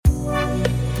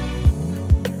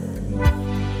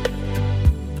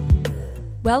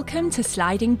Welcome to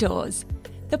Sliding Doors,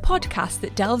 the podcast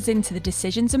that delves into the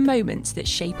decisions and moments that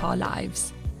shape our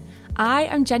lives. I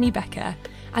am Jenny Becker,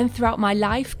 and throughout my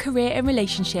life, career and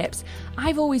relationships,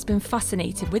 I've always been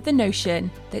fascinated with the notion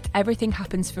that everything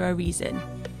happens for a reason,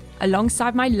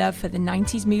 alongside my love for the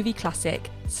 90s movie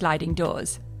classic, Sliding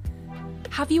Doors.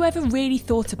 Have you ever really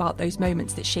thought about those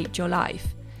moments that shaped your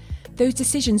life? Those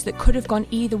decisions that could have gone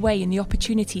either way in the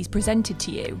opportunities presented to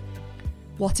you?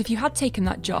 What if you had taken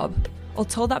that job, or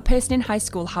told that person in high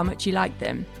school how much you liked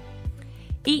them?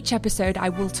 Each episode I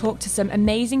will talk to some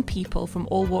amazing people from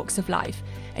all walks of life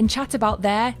and chat about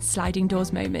their sliding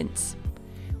doors moments.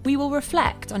 We will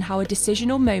reflect on how a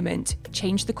decisional moment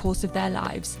changed the course of their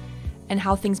lives and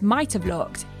how things might have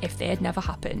looked if they had never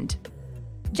happened.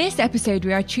 This episode,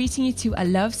 we are treating you to a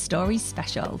Love Stories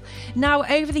special. Now,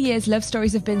 over the years, Love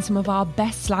Stories have been some of our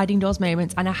best sliding doors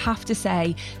moments, and I have to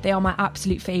say, they are my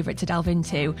absolute favourite to delve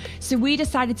into. So we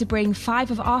decided to bring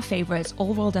 5 of our favourites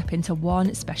all rolled up into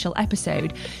one special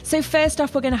episode. So first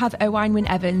off, we're going to have Owain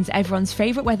Wyn-Evans, everyone's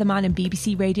favourite weatherman and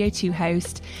BBC Radio 2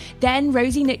 host. Then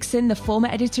Rosie Nixon, the former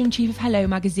editor-in-chief of Hello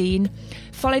magazine.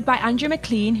 Followed by Andrew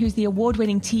McLean, who's the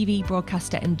award-winning TV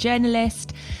broadcaster and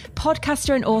journalist.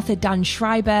 Podcaster and author Dan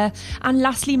Schreiber, and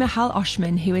lastly Michal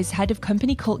Oshman, who is head of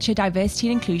company culture, diversity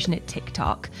and inclusion at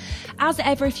TikTok. As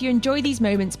ever, if you enjoy these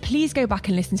moments, please go back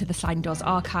and listen to the Sliding Doors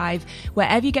archive,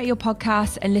 wherever you get your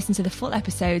podcasts, and listen to the full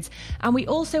episodes. And we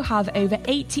also have over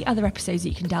 80 other episodes that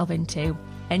you can delve into.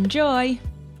 Enjoy!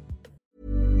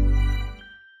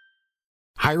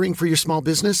 Hiring for your small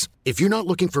business? If you're not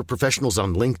looking for professionals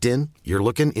on LinkedIn, you're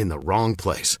looking in the wrong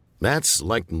place. That's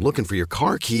like looking for your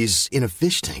car keys in a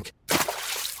fish tank.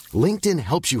 LinkedIn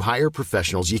helps you hire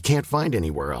professionals you can't find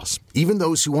anywhere else, even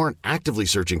those who aren't actively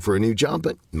searching for a new job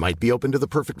but might be open to the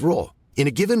perfect role. In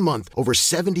a given month, over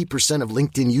 70% of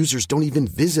LinkedIn users don't even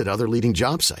visit other leading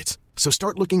job sites. So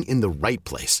start looking in the right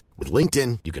place. With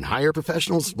LinkedIn, you can hire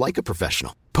professionals like a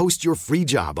professional. Post your free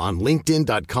job on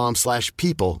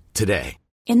linkedin.com/people today.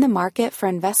 In the market for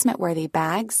investment-worthy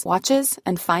bags, watches,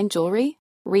 and fine jewelry,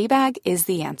 Rebag is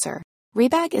the answer.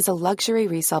 Rebag is a luxury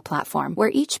resale platform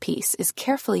where each piece is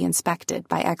carefully inspected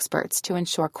by experts to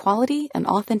ensure quality and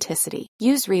authenticity.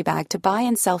 Use Rebag to buy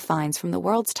and sell finds from the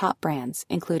world's top brands,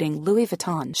 including Louis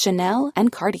Vuitton, Chanel,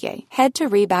 and Cartier. Head to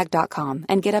Rebag.com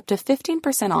and get up to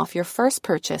 15% off your first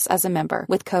purchase as a member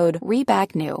with code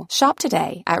REBAGNEW. Shop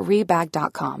today at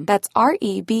Rebag.com. That's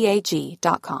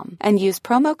REBAG.com. And use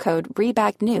promo code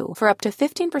REBAGNEW for up to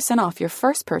 15% off your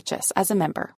first purchase as a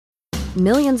member.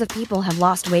 Millions of people have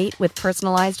lost weight with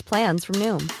personalized plans from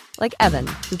Noom. Like Evan,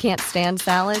 who can't stand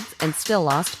salads and still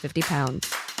lost 50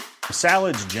 pounds.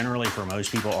 Salads generally for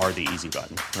most people are the easy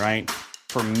button, right?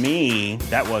 For me,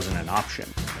 that wasn't an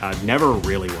option. I never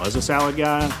really was a salad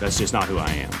guy. That's just not who I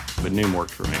am. But Noom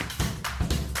worked for me.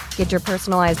 Get your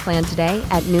personalized plan today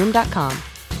at Noom.com.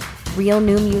 Real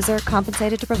Noom user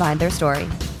compensated to provide their story.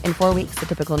 In 4 weeks, the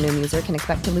typical Noom user can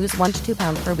expect to lose 1 to 2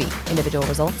 pounds per week. Individual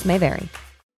results may vary.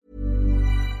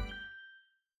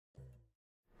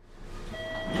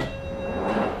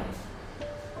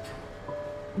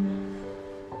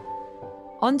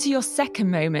 On to your second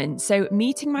moment. So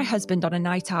meeting my husband on a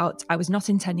night out I was not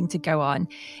intending to go on.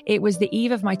 It was the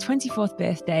eve of my 24th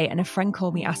birthday and a friend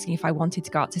called me asking if I wanted to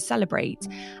go out to celebrate.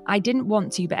 I didn't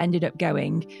want to, but ended up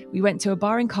going. We went to a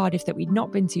bar in Cardiff that we'd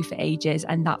not been to for ages,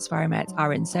 and that's where I met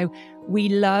Aaron. So we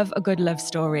love a good love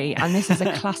story, and this is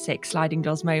a classic sliding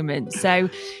doors moment. So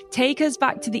take us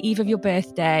back to the eve of your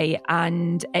birthday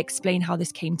and explain how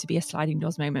this came to be a sliding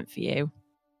doors moment for you.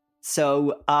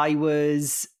 So I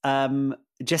was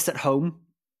just at home.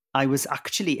 I was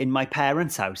actually in my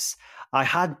parents' house. I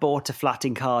had bought a flat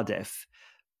in Cardiff,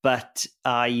 but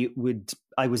I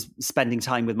was spending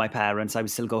time with my parents. I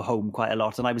would still go home quite a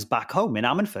lot, and I was back home in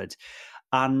Ammanford.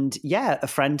 And yeah, a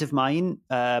friend of mine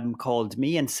called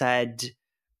me and said,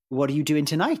 "What are you doing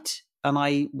tonight?" And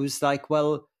I was like,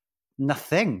 "Well,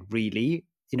 nothing really."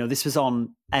 You know, this was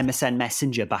on MSN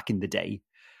Messenger back in the day.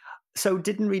 So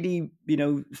didn't really,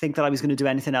 think that I was going to do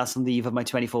anything else on the eve of my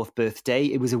 24th birthday.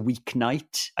 It was a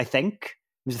weeknight, I think.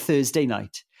 It was a Thursday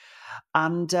night.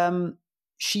 And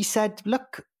she said,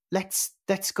 "Look, let's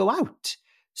go out."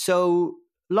 So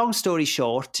long story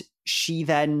short,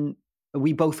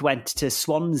 we both went to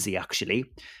Swansea,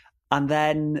 actually, and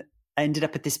then ended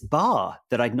up at this bar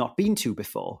that I'd not been to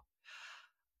before.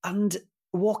 And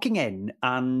walking in,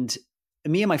 and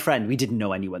me and my friend, we didn't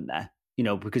know anyone there,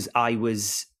 because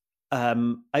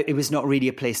it was not really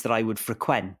a place that I would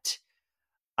frequent.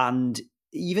 And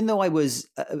even though I was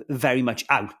very much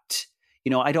out,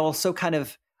 I'd also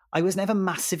I was never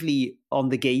massively on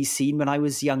the gay scene when I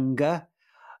was younger.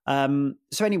 So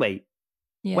anyway,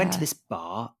 went to this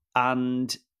bar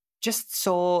and just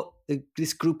saw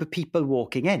this group of people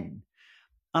walking in.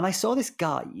 And I saw this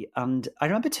guy, and I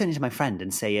remember turning to my friend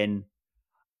and saying,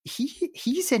 he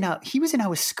was in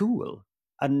our school.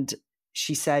 And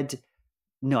she said,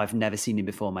 no, I've never seen him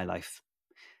before in my life.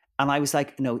 And I was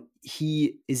like, no,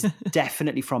 he is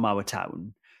definitely from our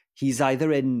town. He's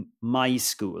either in my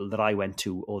school that I went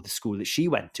to or the school that she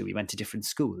went to. We went to different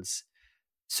schools.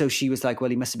 So she was like, well,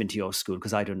 he must have been to your school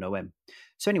because I don't know him.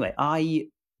 So anyway, I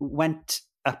went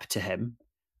up to him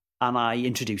and I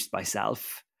introduced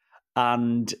myself,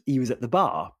 and he was at the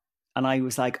bar. And I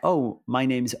was like, oh, my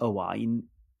name's Owain.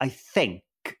 I think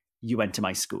you went to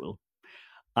my school.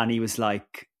 And he was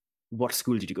like, what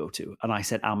school did you go to? And I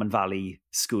said, Almond Valley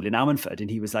School in Ammanford. And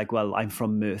he was like, well, I'm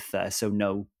from Merthyr, so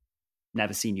no,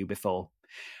 never seen you before.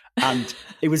 And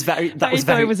it was very, thought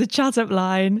it was a chat up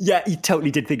line. Yeah, he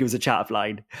totally did think it was a chat up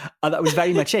line. And that was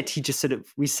very much it. He just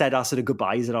we said our sort of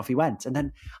goodbyes and off he went. And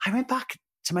then I went back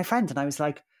to my friend and I was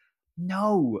like,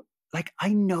 no, like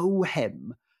I know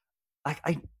him.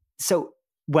 So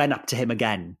went up to him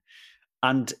again.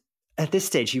 And at this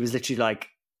stage, he was literally like,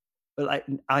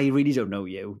 I really don't know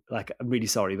you. Like, I'm really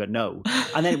sorry, but no.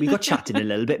 And then we got chatting a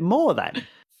little bit more then.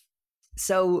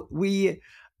 So we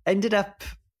ended up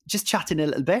just chatting a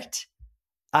little bit.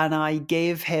 And I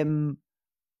gave him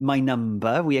my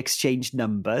number. We exchanged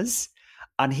numbers.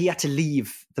 And he had to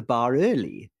leave the bar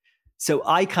early. So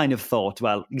I kind of thought,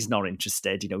 well, he's not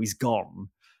interested. He's gone.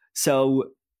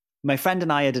 So my friend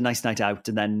and I had a nice night out.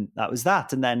 And then that was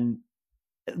that. And then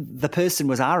the person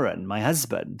was Aaron, my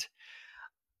husband.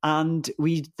 And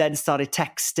we then started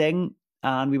texting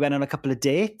and we went on a couple of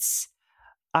dates.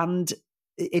 And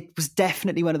it was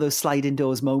definitely one of those sliding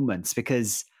doors moments,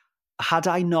 because had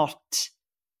I not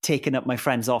taken up my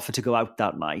friend's offer to go out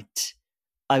that night,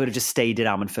 I would have just stayed in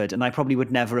Ammanford, and I probably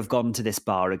would never have gone to this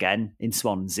bar again in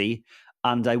Swansea,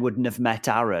 and I wouldn't have met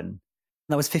Aaron.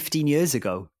 That was 15 years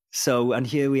ago. So, and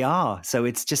here we are. So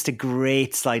it's just a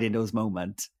great sliding doors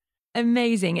moment.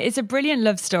 Amazing. It's a brilliant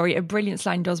love story, a brilliant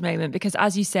sliding doors moment, because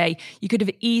as you say, you could have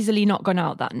easily not gone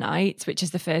out that night, which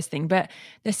is the first thing. But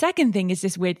the second thing is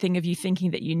this weird thing of you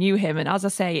thinking that you knew him. And as I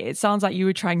say, it sounds like you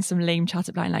were trying some lame chat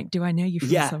up line, like, do I know you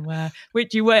from somewhere?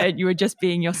 Which you weren't, you were just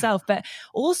being yourself. But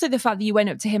also the fact that you went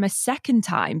up to him a second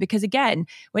time, because again,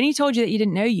 when he told you that he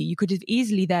didn't know you, you could have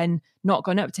easily then not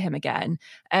gone up to him again.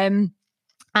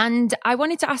 And I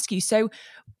wanted to ask you, so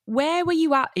where were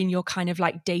you at in your kind of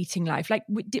like dating life? Like,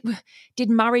 did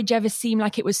marriage ever seem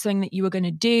like it was something that you were going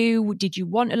to do? Did you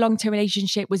want a long-term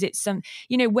relationship? Was it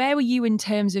where were you in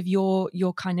terms of your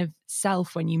kind of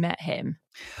self when you met him?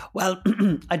 Well,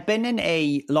 I'd been in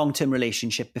a long-term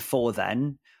relationship before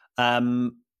then.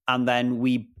 And then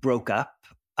we broke up,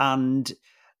 and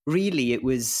really it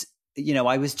was,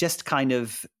 I was just kind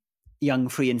of young,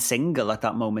 free and single at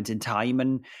that moment in time.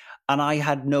 And I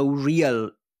had no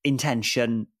real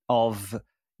intention of,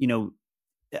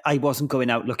 I wasn't going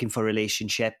out looking for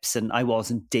relationships, and I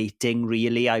wasn't dating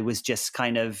really. I was just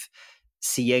kind of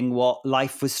seeing what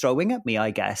life was throwing at me,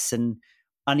 I guess. And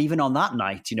even on that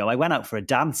night, I went out for a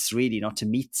dance, really, not to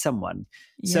meet someone.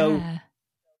 Yeah. So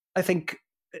I think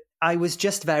I was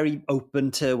just very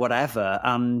open to whatever,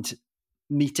 and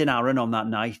meeting Aaron on that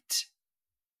night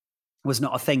was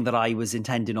not a thing that I was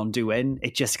intending on doing.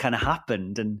 It just kind of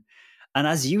happened. And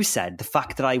as you said, the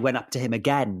fact that I went up to him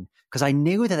again, because I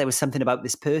knew that there was something about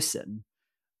this person.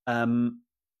 And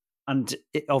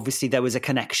obviously there was a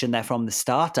connection there from the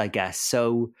start, I guess.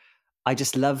 So I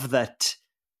just love that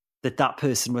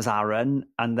person was Aaron.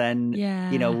 And then,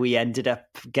 we ended up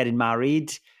getting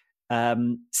married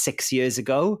 6 years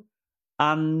ago.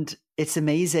 And it's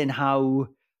amazing how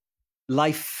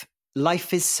life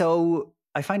is so,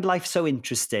 I find life so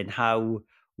interesting, how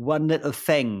one little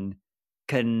thing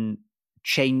can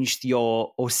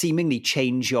seemingly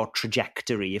change your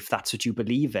trajectory, if that's what you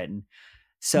believe in.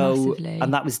 So, massively.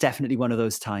 And that was definitely one of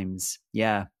those times.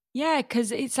 Yeah. Yeah,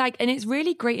 because it's like, and it's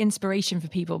really great inspiration for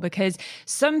people, because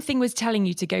something was telling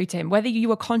you to go to him, whether you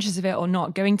were conscious of it or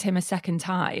not, going to him a second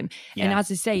time. Yeah. And as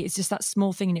I say, it's just that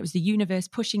small thing, and it was the universe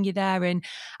pushing you there. And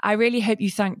I really hope you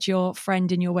thanked your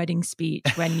friend in your wedding speech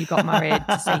when you got married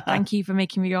to say thank you for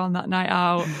making me go on that night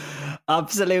out.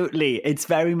 Absolutely. It's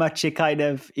very much a kind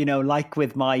of, like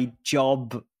with my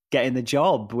job, getting the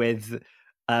job with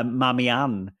Mammy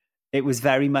Ann, it was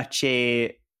very much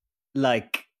a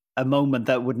moment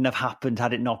that wouldn't have happened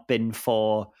had it not been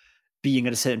for being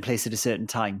at a certain place at a certain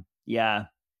time. Yeah.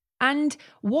 And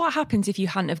what happens if you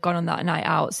hadn't have gone on that night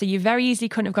out? So you very easily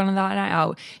couldn't have gone on that night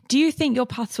out. Do you think your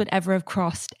paths would ever have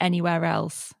crossed anywhere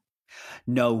else?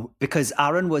 No, because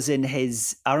Aaron was in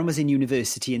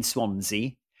university in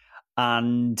Swansea,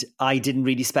 and I didn't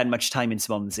really spend much time in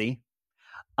Swansea.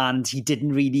 And he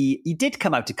did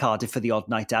come out to Cardiff for the odd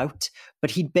night out, but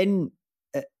he'd been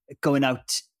going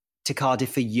out to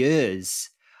Cardiff for years,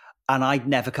 and I'd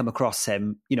never come across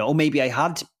him, or maybe I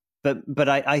had, but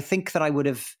I think that I would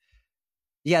have,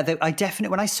 I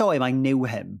definitely, when I saw him, I knew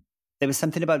him. There was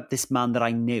something about this man that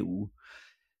I knew.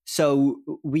 So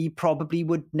we probably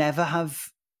would never have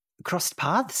crossed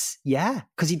paths. Yeah.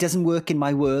 Because he doesn't work in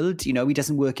my world. He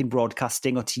doesn't work in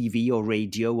broadcasting or TV or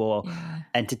radio or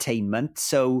entertainment.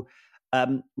 So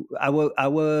our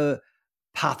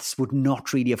paths would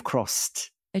not really have crossed.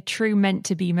 A true meant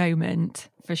to be moment,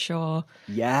 for sure.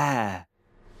 Yeah.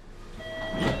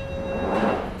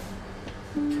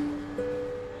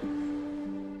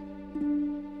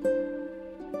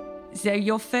 So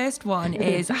your first one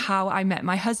is how I met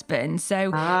my husband.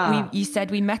 So you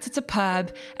said we met at a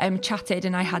pub, chatted,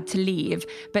 and I had to leave.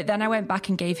 But then I went back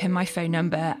and gave him my phone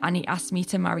number, and he asked me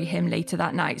to marry him later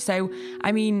that night. So,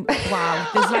 I mean, wow,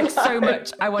 there's so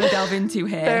much I want to delve into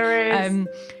here. There is.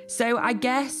 So I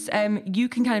guess you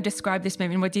can kind of describe this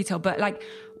moment in more detail, but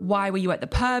why were you at the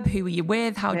pub? Who were you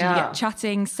with? How did you get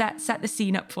chatting? Set the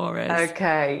scene up for us.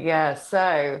 Okay, yeah.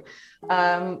 So,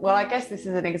 well, I guess this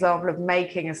is an example of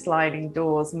making a sliding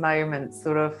doors moment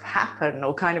sort of happen,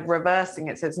 or kind of reversing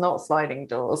it. So it's not sliding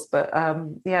doors, but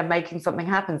making something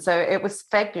happen. So it was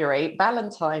February,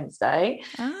 Valentine's Day,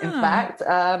 in fact,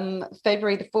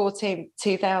 February the 14th,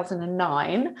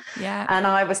 2009. Yeah. And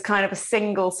I was kind of a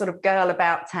single sort of girl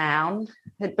about town,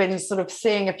 had been sort of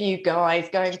seeing a few guys,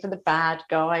 going for the bad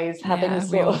guys, having a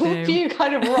few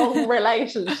kind of wrong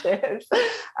relationships,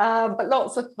 but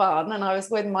lots of fun. And I was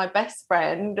with my best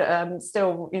friend,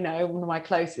 still, one of my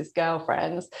closest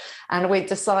girlfriends, and we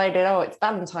decided, it's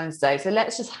Valentine's Day, so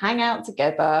let's just hang out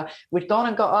together. We'd gone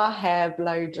and got our hair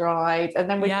blow dried, and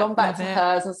then we'd gone back to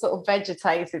hers and sort of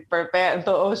vegetated for a bit and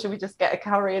thought, should we just get a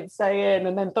curry and stay in?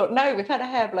 And then thought, no, we've had a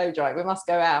hair blow dry, we must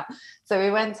go out. So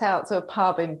we went out to a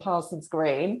pub in Parsons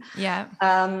Green,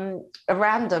 a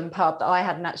random pub that I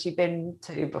hadn't actually been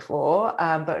to before,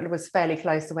 but it was fairly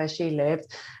close to where she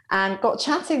lived, and got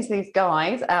chatting to these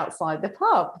guys outside the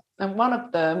pub. And one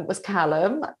of them was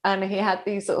Callum, and he had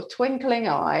these sort of twinkling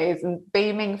eyes and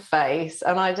beaming face,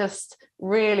 and I just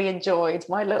really enjoyed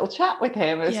my little chat with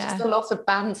him. It was just a lot of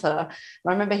banter. And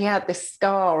I remember he had this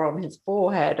scar on his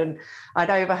forehead, and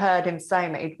I'd overheard him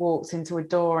saying that he'd walked into a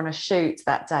door on a shoot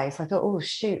that day. So I thought, oh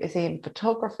shoot, is he in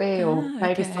photography or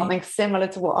maybe something similar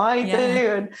to what I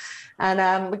do?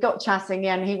 And we got chatting,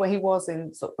 and he was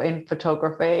in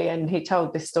photography, and he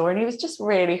told this story, and he was just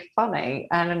really funny,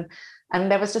 and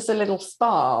there was just a little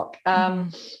spark.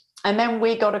 And then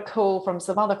we got a call from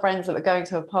some other friends that were going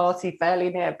to a party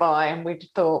fairly nearby, and we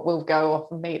thought we'll go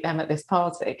off and meet them at this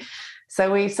party.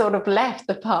 So we sort of left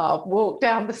the pub, walked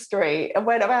down the street, and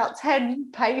went about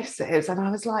 10 paces. And I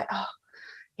was like,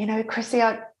 Chrissy,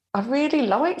 I really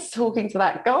liked talking to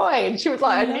that guy. And she was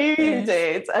like, I knew you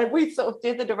did. And we sort of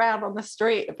dithered around on the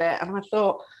street a bit. And I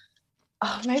thought,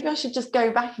 maybe I should just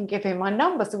go back and give him my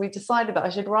number. So we decided that I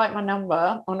should write my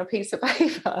number on a piece of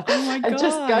paper and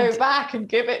just go back and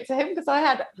give it to him, because I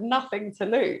had nothing to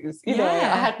lose. I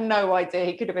had no idea.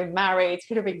 He could have been married,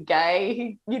 could have been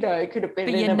gay, he could have been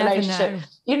in a relationship.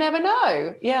 You never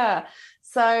know. Yeah.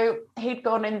 So he'd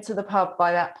gone into the pub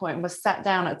by that point and was sat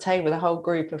down at a table with a whole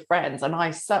group of friends. And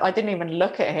I didn't even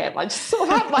look at him. I just sort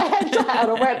of had my head down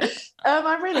and went,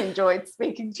 I really enjoyed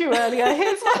speaking to you earlier.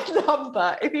 Here's my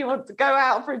number if you want to go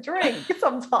out for a drink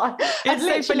sometime. It's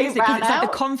so funny, because it's like the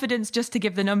confidence just to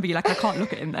give the number. You're like, I can't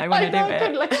look at him though when I do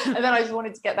it. And then I just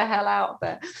wanted to get the hell out of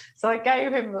there. So I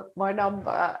gave him my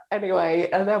number anyway.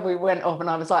 And then we went off, and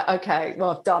I was like, okay,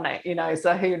 well, I've done it,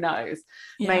 so who knows?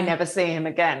 May never see him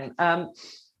again.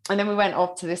 And then we went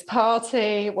off to this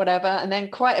party, whatever. And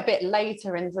then quite a bit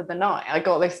later into the night, I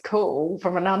got this call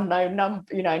from an unknown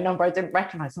number I didn't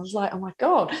recognize. I was like, oh my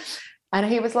God.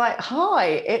 And he was like, hi,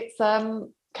 it's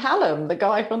Callum, the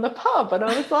guy from the pub. And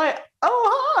I was like,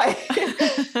 oh,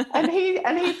 hi.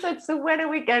 and he said, so when are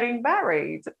we getting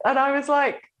married? And I was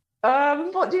like,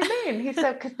 what do you mean? He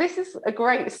said, because this is a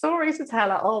great story to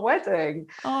tell at our wedding.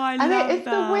 Oh, I love that. And it's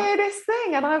the weirdest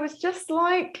thing. And I was just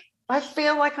like, I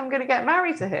feel like I'm going to get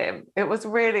married to him. It was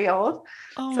really odd.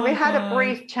 So we had a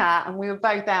brief chat, and we were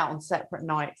both out on separate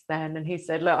nights then. And he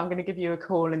said, look, I'm going to give you a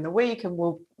call in the week and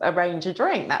we'll arrange a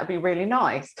drink. That would be really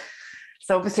nice.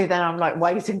 So obviously then I'm like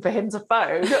waiting for him to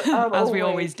phone. As we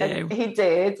always do. And he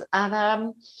did.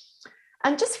 And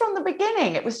just from the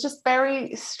beginning, it was just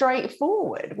very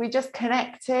straightforward. We just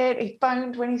connected. He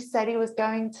phoned when he said he was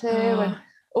going to. And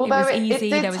Although it was easy,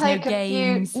 did there was no take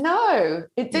games.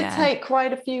 It did take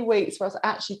quite a few weeks for us to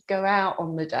actually go out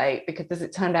on the date, because as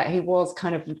it turned out, he was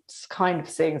kind of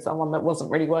seeing someone that wasn't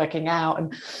really working out,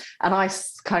 and I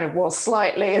kind of was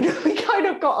slightly, and we kind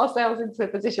of got ourselves into a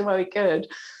position where we could.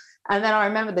 And then I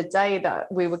remember the day that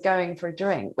we were going for a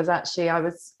drink was actually,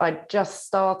 I'd just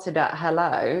started at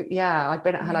Hello. Yeah, I'd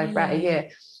been at Hello for about a year.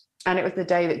 And it was the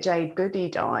day that Jade Goody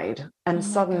died. And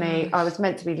suddenly I was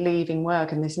meant to be leaving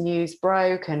work and this news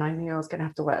broke, and I knew I was going to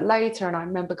have to work later. And I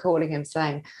remember calling him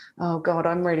saying, oh God,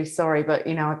 I'm really sorry, but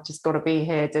I've just got to be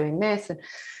here doing this.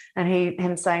 And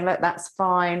him saying, look, that's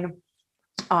fine.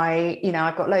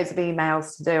 I've got loads of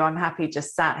emails to do. I'm happy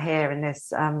just sat here in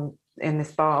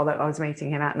this bar that I was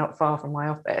meeting him at, not far from my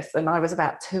office. And I was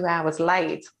about 2 hours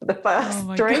late for the first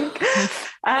drink.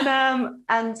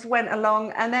 And went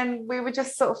along, and then we were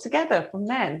just sort of together from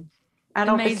then. And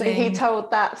obviously he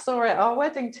told that story at our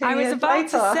wedding 2 years later. I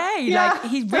was about to say, like,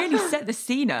 he really set the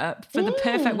scene up for the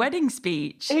perfect wedding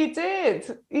speech. He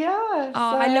did, yeah.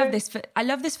 Oh, I love this. I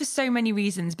love this for so many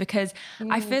reasons, because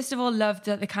I first of all loved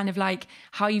the kind of like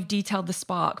how you've detailed the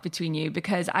spark between you,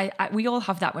 because we all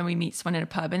have that when we meet someone in a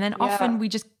pub, and then often we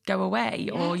just go away,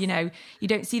 or you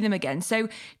don't see them again. So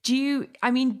do you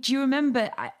remember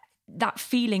that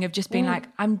feeling of just being like,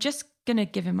 I'm just gonna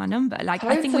give him my number? Like,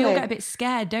 totally. I think we all get a bit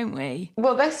scared, don't we?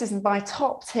 Well, this is my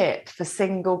top tip for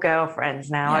single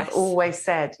girlfriends now. Yes. I've always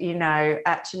said,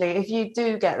 actually, if you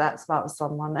do get that spark with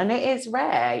someone, and it is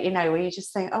rare, where you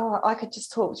just think, oh, I could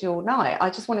just talk to you all night, I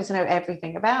just wanted to know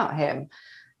everything about him.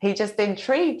 He just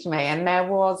intrigued me, and there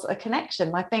was a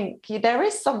connection. I think there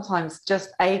is sometimes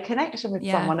just a connection with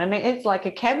someone, and it is like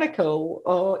a chemical,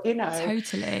 or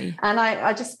totally. And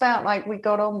I just felt like we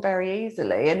got on very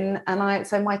easily,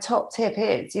 so my top tip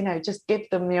is just give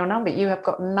them your number. You have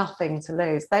got nothing to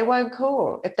lose. They won't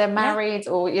call if they're married,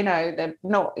 or they're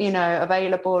not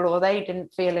available, or they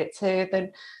didn't feel it too.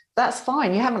 Then that's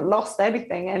fine. You haven't lost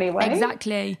anything anyway.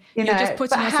 Exactly. You're just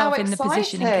putting yourself in the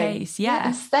position in case. Yeah.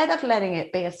 Instead of letting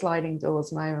it be a sliding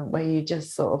doors moment where you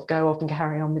just sort of go off and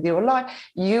carry on with your life,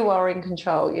 you are in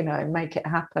control, make it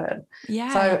happen.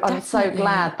 Yeah. So I'm so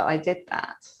glad that I did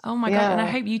that. Oh my God. And I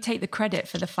hope you take the credit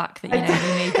for the fact that, you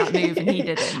made that move and he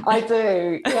didn't. I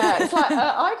do. Yeah. It's like,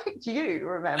 I picked you,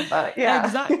 remember? Yeah.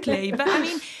 Exactly. But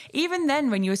even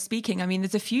then when you were speaking,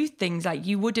 there's a few things like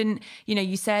you wouldn't,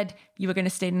 you said you were going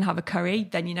to stay and have a curry,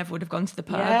 then you never would have gone to the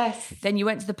pub. Yes. Then you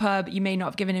went to the pub, you may not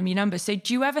have given him your number. So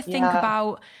do you ever think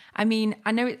about, I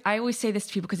know I always say this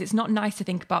to people because it's not nice to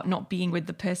think about not being with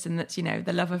the person that's,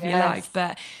 the love of your life.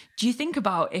 But do you think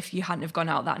about if you hadn't have gone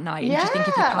out that night? And do you think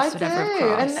if your paths would ever have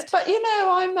crossed? But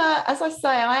I'm as I say,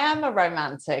 I am a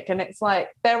romantic, and it's like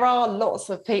there are lots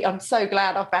of people. I'm so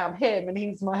glad I found him, and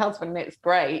he's my husband, and it's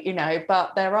great,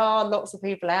 but there are lots of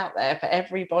people out there for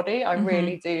everybody. I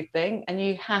really do think, and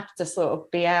you have to sort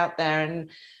of be out there and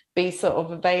be sort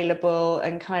of available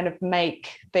and kind of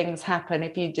make things happen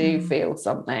if you do feel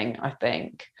something, I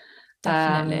think.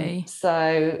 Definitely.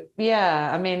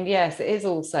 Yes, it is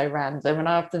also random, and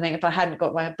I often think if I hadn't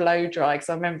got my blow dry, because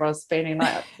I remember I was feeling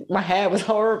like my hair was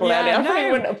horrible earlier, I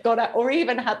probably wouldn't have got out or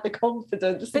even had the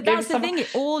confidence. But that's the thing,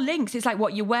 it all links. It's like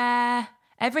what you wear,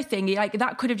 everything. Like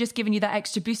that could have just given you that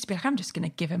extra boost to be like, I'm just going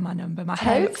to give him my number. My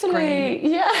hair looks great.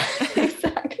 Yeah,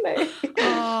 exactly.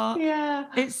 Yeah.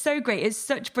 It's so great. It's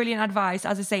such brilliant advice.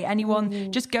 As I say,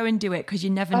 anyone, just go and do it, because you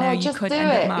never know, you could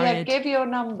end up married. Yeah, give your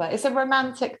number. It's a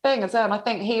romantic thing as well. And I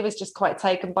think he was just quite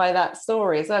taken by that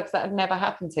story as well, because that had never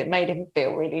happened to him. It made him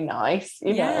feel really nice.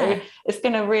 You know, it's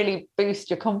going to really boost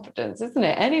your confidence, isn't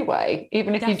it? Anyway,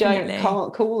 even if you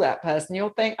can't call that person, you'll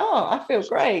think, oh, I feel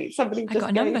great. Somebody just got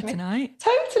a number tonight.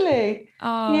 Totally.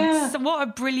 Oh, yeah. So what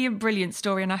a brilliant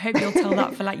story. And I hope you'll tell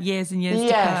that for like years and years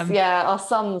to come. Yeah. Our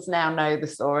sons now know the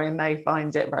story and they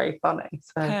find it very funny.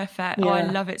 So, perfect. Yeah. Oh, I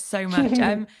love it so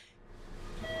much.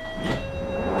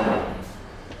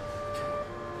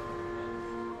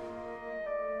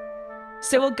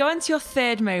 So we'll go on to your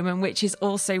third moment, which is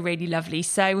also really lovely.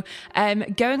 So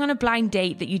going on a blind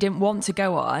date that you didn't want to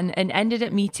go on and ended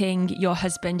up meeting your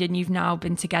husband, and you've now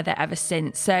been together ever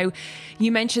since. So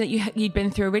you mentioned that you'd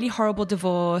been through a really horrible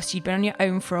divorce. You'd been on your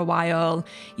own for a while.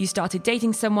 You started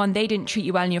dating someone. They didn't treat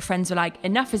you well, and your friends were like,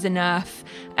 enough is enough,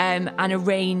 and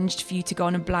arranged for you to go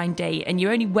on a blind date. And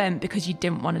you only went because you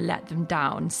didn't want to let them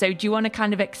down. So do you want to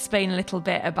kind of explain a little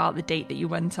bit about the date that you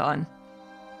went on?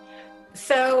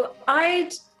 So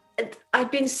I'd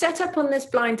been set up on this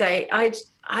blind date.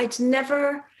 I'd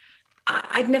never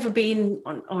been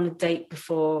on a date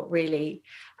before, really,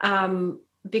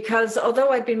 because although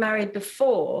I'd been married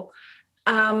before,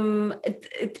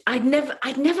 I'd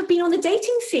never been on the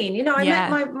dating scene. You know, I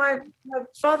met my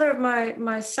father of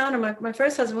my son and my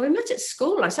first husband. We met at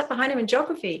school. I sat behind him in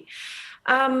geography.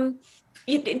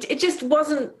 It just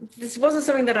wasn't. This wasn't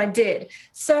something that I did.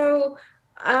 So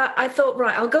I thought,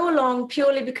 right, I'll go along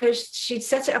purely because she'd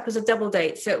set it up as a double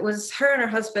date. So it was her and her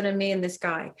husband and me and this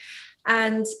guy,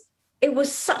 and it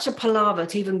was such a palaver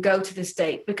to even go to this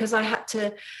date because I had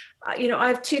to. You know, I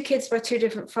have 2 kids by 2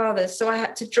 different fathers. So I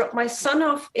had to drop my son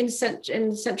off in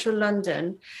central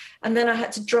London. And then I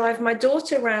had to drive my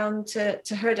daughter around to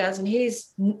her dad's, and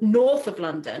he's north of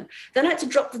London. Then I had to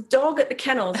drop the dog at the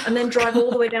kennels and then drive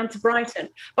all the way down to Brighton.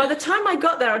 By the time I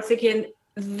got there, I was thinking,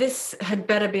 this had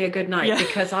better be a good night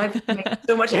because I've made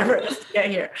so much effort to get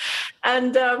here.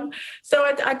 And so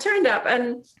I turned up,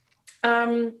 and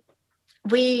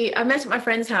I met at my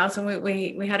friend's house, and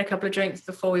we had a couple of drinks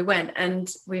before we went,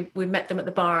 and we met them at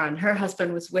the bar, and her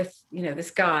husband was with, you know,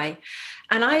 this guy,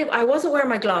 and I wasn't wearing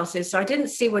my glasses, so I didn't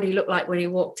see what he looked like when he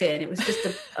walked in. It was just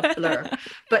a blur.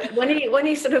 But when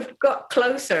he sort of got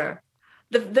closer,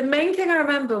 the main thing I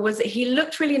remember was that he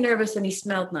looked really nervous and he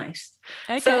smelled nice.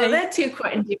 Okay. So they're two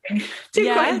quite endearing.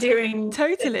 Quite endearing.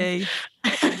 Totally.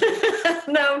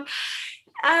 No,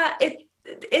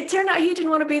 it turned out he didn't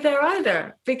want to be there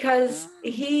either because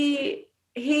I'd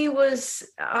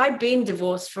been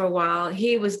divorced for a while.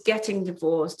 He was getting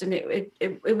divorced, and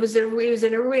it was a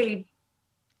really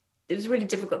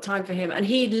difficult time for him. And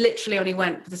he literally only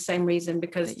went for the same reason,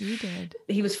 because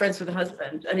he was friends with the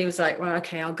husband, and he was like, well,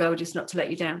 okay, I'll go just not to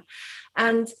let you down.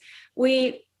 And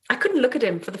I couldn't look at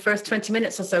him for the first 20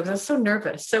 minutes or so because I was so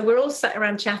nervous. So we're all sat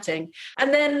around chatting.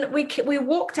 And then we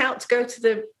walked out to go to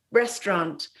the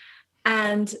restaurant,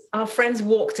 and our friends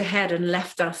walked ahead and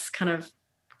left us kind of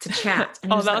to chat.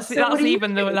 And that's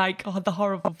even the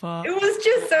horrible part. It was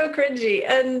just so cringy.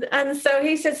 And so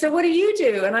he said, so what do you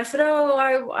do? And I said,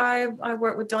 I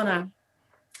work with Donna.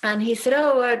 And he said,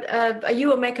 are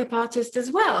you a makeup artist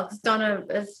as well? Because Donna,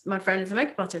 as my friend, is a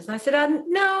makeup artist. And I said,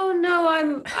 no,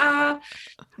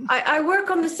 I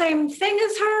work on the same thing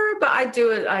as her, but I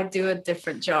do a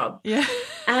different job. Yeah.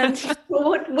 And he said, well,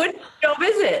 what job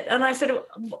is it? And I said,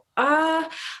 I'm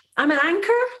an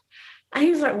anchor. And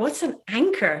he was like, what's an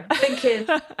anchor? Thinking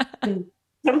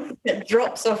something that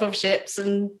drops off of ships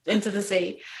and into the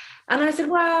sea. And I said,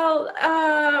 well,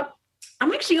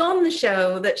 I'm actually on the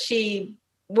show that she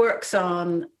works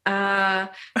on. And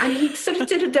he sort of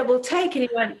did a double take, and he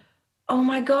went, oh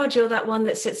my God, you're that one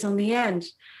that sits on the end.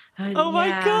 And, my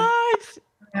God.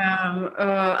 And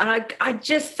I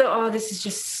just thought, this is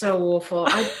just so awful.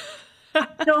 I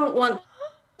don't want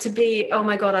to be, oh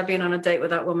my God, I've been on a date with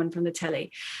that woman from the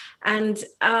telly. And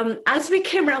as we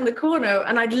came around the corner,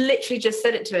 and I'd literally just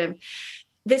said it to him,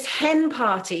 this hen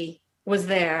party was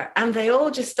there, and they all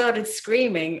just started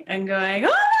screaming and going, oh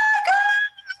my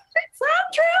God, it's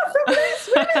Andrea from Loose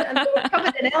Women. And they were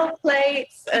covered in elf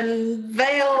plates and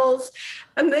veils,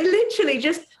 and they literally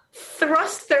just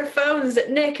thrust their phones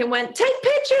at Nick and went, take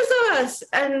pictures of us.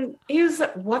 And he was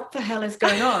like, what the hell is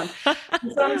going on?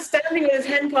 And so I'm standing at his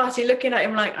hen party looking at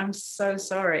him like, I'm so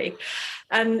sorry.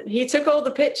 And he took all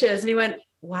the pictures and he went,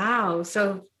 wow,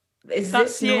 so is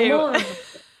this normal?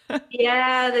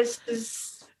 Yeah, this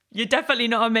is... You're definitely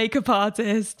not a makeup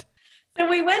artist. So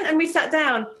we went and we sat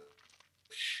down,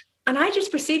 and I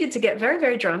just proceeded to get very,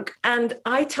 very drunk, and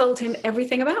I told him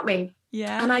everything about me.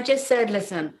 Yeah. And I just said,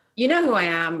 listen, you know who I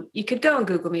am. You could go and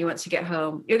Google me once you get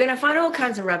home. You're going to find all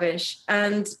kinds of rubbish,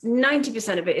 and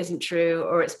 90% of it isn't true,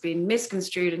 or it's been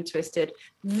misconstrued and twisted.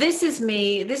 This is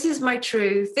me. This is my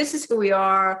truth. This is who we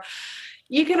are.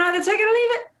 You can either take it or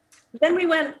leave it. Then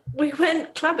we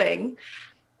went clubbing,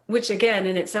 which again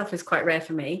in itself is quite rare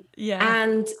for me. Yeah.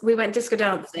 And we went disco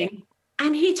dancing,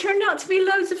 and he turned out to be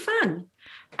loads of fun.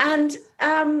 And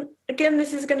again,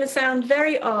 this is going to sound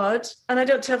very odd, and I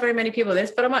don't tell very many people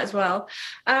this, but I might as well.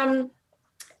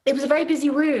 It was a very busy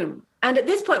room. And at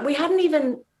this point, we hadn't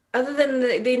even, other than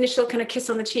the initial kind of kiss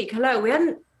on the cheek, hello, we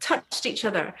hadn't touched each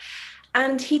other.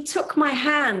 And he took my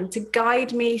hand to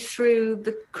guide me through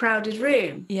the crowded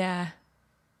room. Yeah.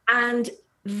 And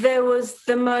there was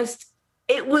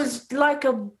it was like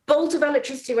a bolt of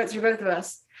electricity went through both of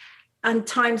us, and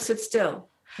time stood still.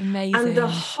 Amazing. And the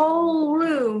whole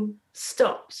room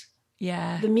stopped.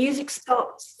 Yeah. The music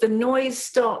stopped, the noise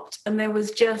stopped, and there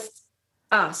was just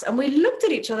us. And we looked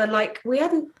at each other like we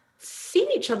hadn't seen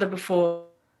each other before.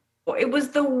 It was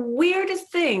the weirdest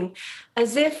thing,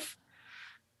 as if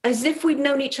we'd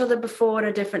known each other before at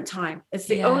a different time. It's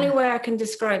the only way I can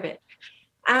describe it.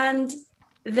 And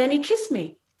then he kissed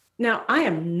me. Now, I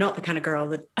am not the kind of girl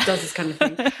that does this kind of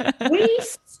thing. We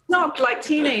snogged like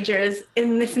teenagers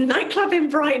in this nightclub in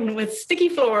Brighton with sticky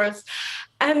floors,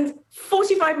 and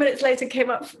 45 minutes later came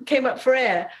up for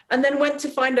air, and then went to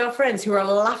find our friends who were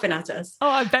laughing at us. Oh,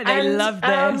 I bet they loved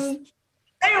this.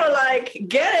 They were like,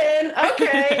 get in.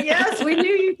 Okay, yes, we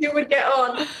knew you two would get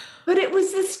on. But it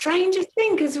was the strangest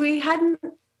thing because we hadn't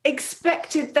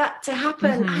expected that to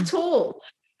happen at all.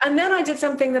 And then I did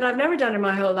something that I've never done in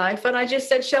my whole life. And I just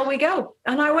said, shall we go?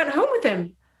 And I went home with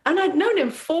him. And I'd known him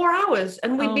 4 hours.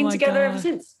 And we'd been together ever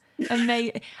since.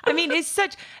 Amazing. I mean, it's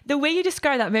such, the way you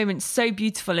describe that moment, so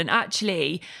beautiful. And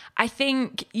actually, I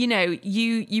think,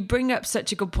 you bring up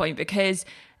such a good point, because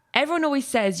everyone always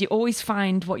says you always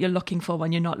find what you're looking for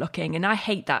when you're not looking. And I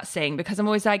hate that saying, because I'm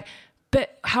always like,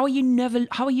 but how are you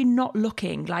not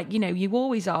looking? Like, you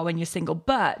always are when you're single.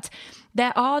 But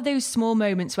there are those small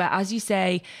moments where, as you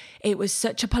say, it was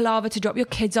such a palaver to drop your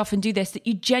kids off and do this, that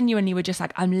you genuinely were just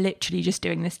like, I'm literally just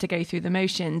doing this to go through the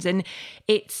motions. And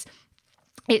it's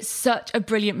such a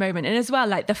brilliant moment. And as well,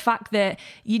 like the fact that,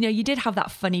 you did have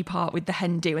that funny part with the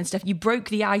hen do and stuff. You broke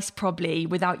the ice probably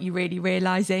without you really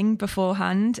realising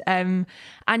beforehand. And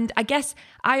I guess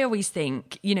I always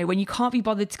think, when you can't be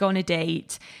bothered to go on a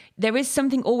date, there is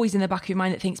something always in the back of your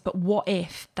mind that thinks, but what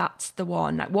if that's the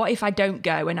one? Like, what if I don't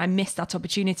go and I miss that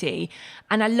opportunity?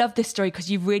 And I love this story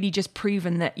because you've really just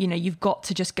proven that, you've got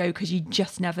to just go because you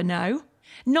just never know.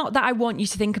 Not that I want you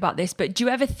to think about this, but do you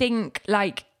ever think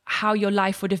like how your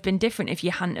life would have been different if you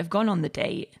hadn't have gone on the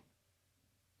date?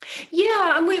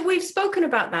 Yeah, and we've spoken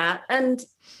about that. And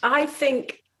I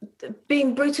think,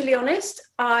 being brutally honest,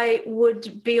 I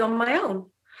would be on my own.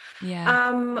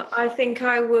 Yeah. I think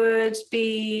I would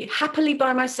be happily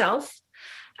by myself.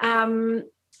 I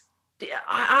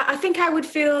think I would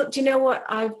feel, do you know what?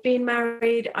 I've been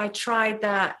married. I tried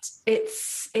that.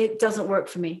 It doesn't work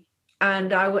for me.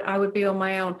 And I would be on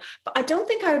my own. But I don't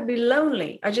think I would be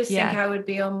lonely. I just think I'd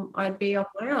be on my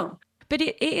own. But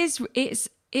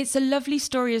it's a lovely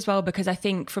story as well, because I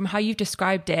think from how you've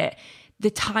described it, the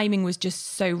timing was just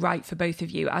so right for both of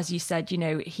you. As you said,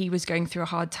 he was going through a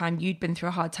hard time, you'd been through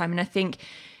a hard time. And I think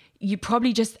you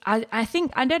probably just, I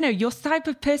think, I don't know, you're the type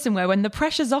of person where when the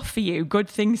pressure's off for you, good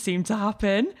things seem to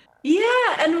happen.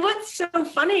 Yeah. And what's so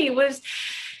funny was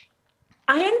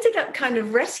I ended up kind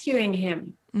of rescuing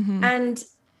him. Mm-hmm. And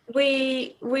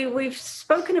we've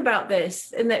spoken about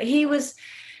this, in that he was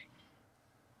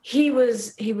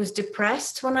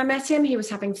depressed when I met him. He was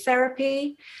having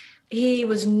therapy. He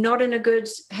was not in a good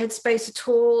headspace at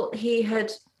all.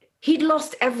 He'd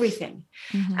lost everything.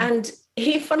 Mm-hmm. And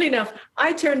funny enough,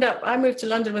 I moved to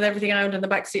London with everything I owned in the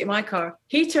backseat of my car.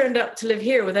 He turned up to live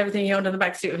here with everything he owned in the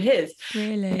backseat of his.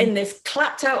 Really? In this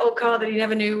clapped out old car that he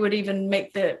never knew would even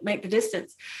make the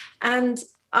distance. And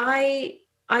I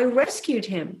rescued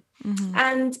him. Mm-hmm.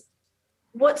 And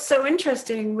what's so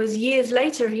interesting was years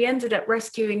later, he ended up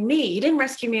rescuing me. He didn't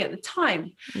rescue me at the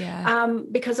time. Yeah.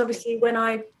 Because obviously when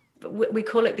we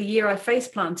call it the year I face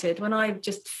planted, when I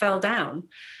just fell down,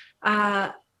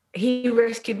 he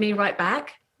rescued me right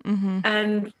back. Mm-hmm.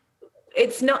 And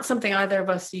it's not something either of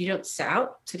us, you don't set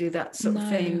out to do that sort of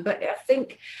thing. But I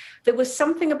think there was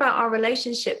something about our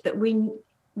relationship that we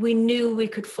knew we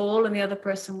could fall and the other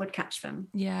person would catch them.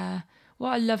 Yeah.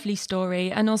 What a lovely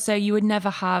story. And also you would never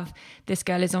have This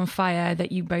Girl Is on Fire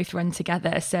that you both run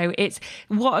together. So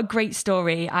what a great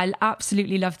story. I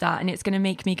absolutely love that. And it's going to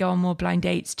make me go on more blind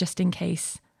dates just in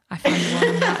case I find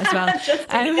one on that as well.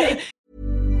 Just in case.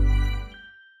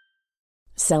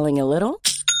 Selling a little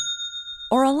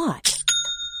or a lot?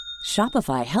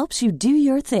 Shopify helps you do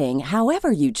your thing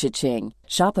however you cha-ching.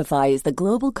 Shopify is the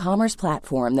global commerce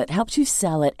platform that helps you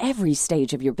sell at every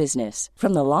stage of your business.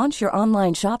 From the launch your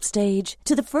online shop stage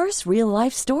to the first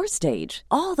real-life store stage,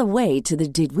 all the way to the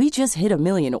did we just hit a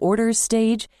million orders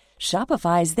stage.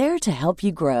 Shopify is there to help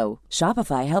you grow.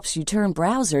 Shopify helps you turn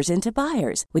browsers into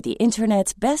buyers with the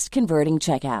internet's best converting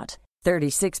checkout.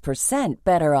 36%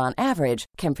 better on average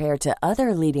compared to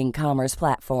other leading commerce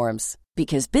platforms.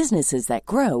 Because businesses that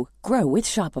grow with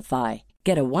Shopify.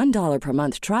 Get a $1 per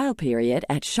month trial period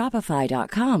at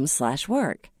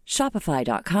shopify.com/work.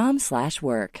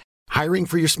 Shopify.com/work. Hiring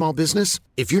for your small business?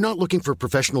 If you're not looking for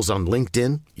professionals on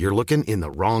LinkedIn, you're looking in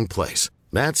the wrong place.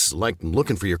 That's like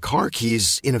looking for your car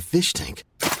keys in a fish tank.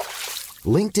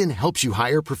 LinkedIn helps you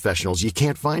hire professionals you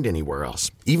can't find anywhere else,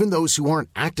 even those who aren't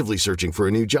actively searching for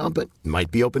a new job but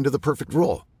might be open to the perfect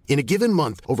role. In a given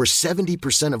month, over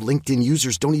 70% of LinkedIn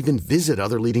users don't even visit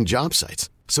other leading job sites.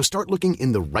 So start looking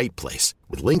in the right place.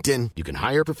 With LinkedIn, you can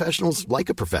hire professionals like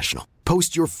a professional.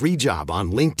 Post your free job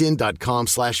on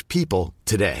linkedin.com/people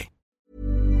today.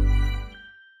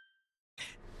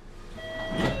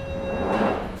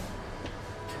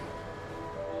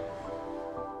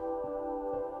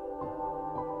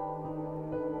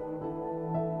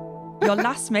 your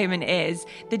last moment is,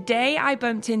 the day I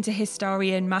bumped into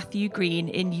historian Matthew Green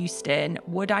in Euston,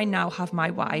 would I now have my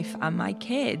wife and my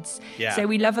kids? Yeah. So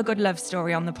we love a good love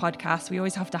story on the podcast. We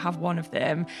always have to have one of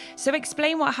them. So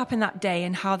explain what happened that day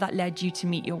and how that led you to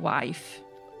meet your wife.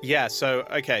 Yeah, so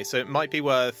it might be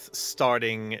worth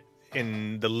starting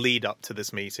in the lead up to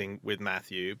this meeting with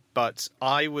Matthew, but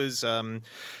I was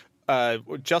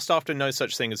just after No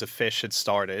Such Thing as a Fish had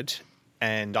started,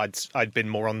 and I'd been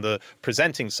more on the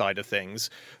presenting side of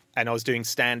things, and I was doing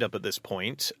stand-up at this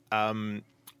point.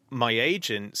 My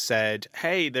agent said,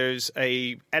 hey, there's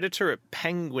a editor at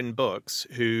Penguin Books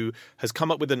who has come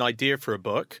up with an idea for a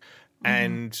book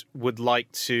and would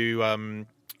like to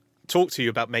talk to you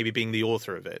about maybe being the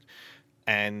author of it.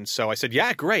 And so I said,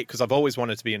 yeah, great, because I've always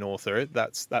wanted to be an author.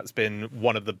 That's been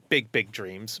one of the big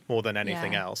dreams, more than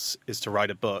anything else, is to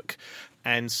write a book.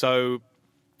 And so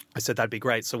I said, that'd be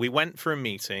great. So we went for a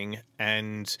meeting,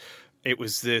 and it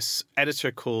was this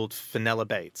editor called Fenella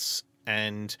Bates.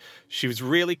 And she was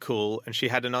really cool, and she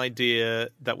had an idea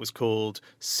that was called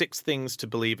 6 Things to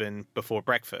Believe in Before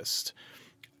Breakfast.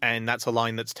 And that's a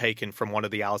line that's taken from one of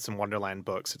the Alice in Wonderland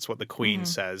books. It's what the Queen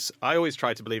says. I always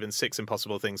try to believe in 6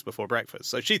 impossible things before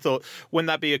breakfast. So she thought, wouldn't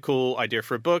that be a cool idea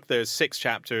for a book? There's 6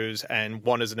 chapters, and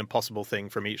one is an impossible thing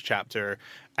from each chapter.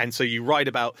 And so you write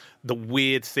about the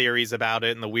weird theories about it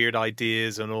and the weird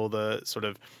ideas and all the sort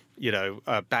of,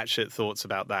 batshit thoughts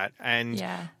about that. And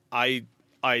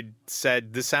I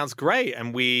said, this sounds great.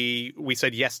 And we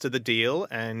said yes to the deal,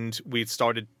 and we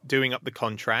started doing up the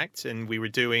contract, and we were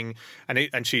doing,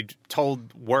 and she'd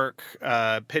told work,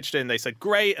 pitched in, they said,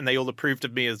 great. And they all approved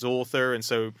of me as author. And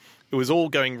so it was all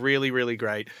going really, really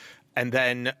great. And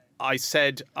then I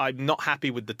said, I'm not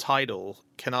happy with the title.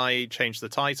 Can I change the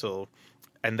title?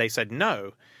 And they said,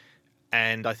 no.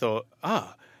 And I thought,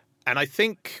 and I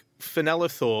think Fenella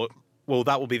thought, well,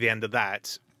 that will be the end of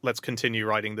that. Let's continue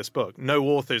writing this book. No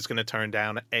author is going to turn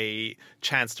down a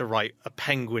chance to write a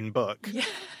Penguin book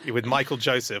with Michael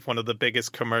Joseph, one of the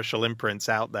biggest commercial imprints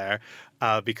out there,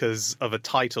 because of a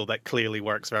title that clearly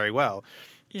works very well.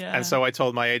 Yeah. And so I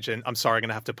told my agent, I'm sorry, I'm going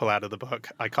to have to pull out of the book.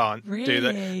 I can't do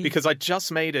that. Because I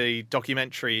just made a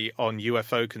documentary on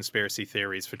UFO conspiracy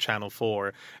theories for Channel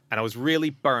 4. And I was really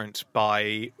burnt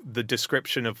by the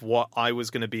description of what I was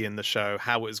going to be in the show,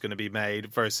 how it was going to be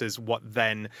made, versus what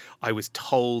then I was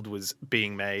told was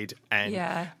being made. And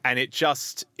I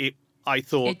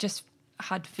thought... It just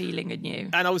had feeling in you.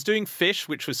 And I was doing Fish,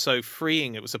 which was so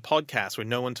freeing. It was a podcast where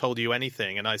no one told you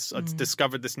anything. And I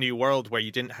discovered this new world where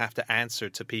you didn't have to answer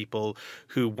to people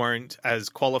who weren't as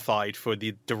qualified for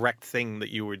the direct thing that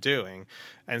you were doing.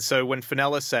 And so when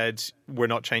Fenella said, we're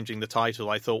not changing the title,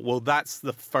 I thought, well, that's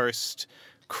the first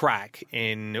crack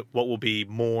in what will be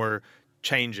more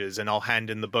changes, and I'll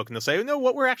hand in the book and they'll say, oh, no,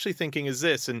 what we're actually thinking is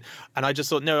this. And I just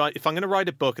thought, no, if I'm going to write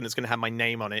a book and it's going to have my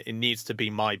name on it, it needs to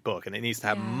be my book, and it needs to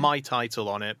have my title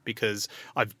on it, because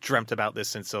I've dreamt about this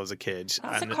since I was a kid.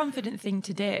 That's a confident thing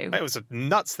to do. It was a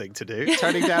nuts thing to do,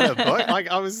 turning down a book. Like,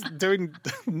 I was doing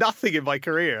nothing in my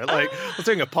career. Like, I was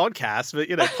doing a podcast, but,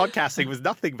 podcasting was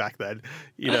nothing back then.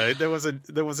 There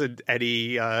wasn't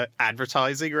any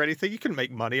advertising or anything. You couldn't make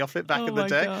money off it back in the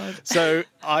day. God. So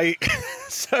I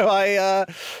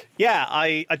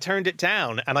turned it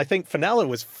down, and I think Fenella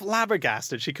was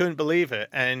flabbergasted. She couldn't believe it.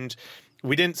 And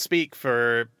we didn't speak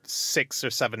for 6 or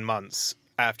 7 months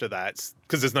after that,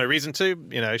 because there's no reason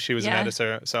to. She was an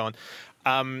editor and so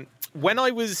on. When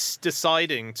I was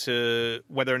deciding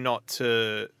whether or not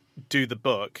to do the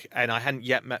book, and I hadn't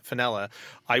yet met Fenella,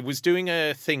 I was doing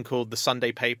a thing called the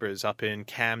Sunday Papers up in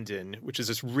Camden, which is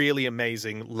this really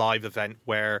amazing live event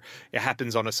where it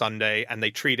happens on a Sunday, and they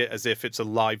treat it as if it's a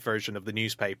live version of the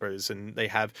newspapers, and they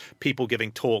have people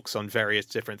giving talks on various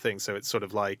different things. So it's sort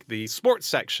of like the sports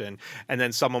section, and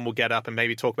then someone will get up and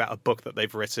maybe talk about a book that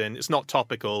they've written. It's not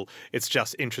topical, it's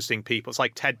just interesting people. It's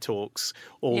like TED Talks,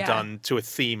 all done to a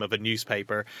theme of a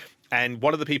newspaper. And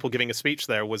one of the people giving a speech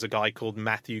there was a guy called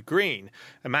Matthew Green.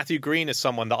 And Matthew Green is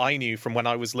someone that I knew from when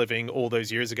I was living all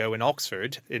those years ago in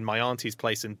Oxford, in my auntie's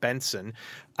place in Benson,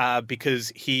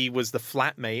 because he was the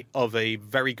flatmate of a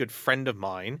very good friend of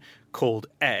mine called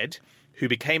Ed, who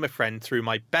became a friend through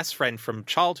my best friend from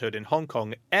childhood in Hong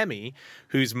Kong, Emmy,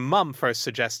 whose mum first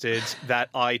suggested that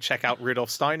I check out Rudolf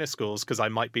Steiner schools because I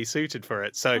might be suited for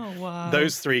it. So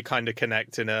those three kind of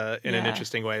connect in an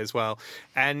interesting way as well.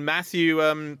 And Matthew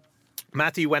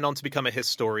went on to become a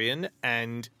historian,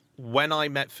 and when I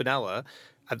met Fenella,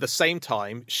 At the same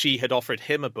time, she had offered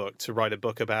him a book to write a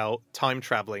book about time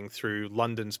traveling through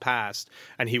London's past,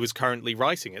 and he was currently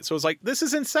writing it. So I was like, this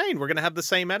is insane. We're going to have the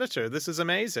same editor. This is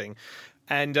amazing.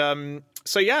 And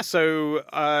so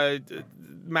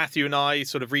Matthew and I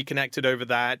sort of reconnected over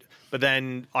that. But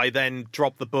then I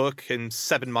dropped the book, and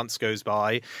 7 months goes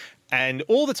by. And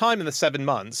all the time in the 7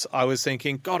 months, I was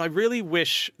thinking, God, I really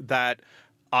wish that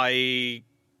I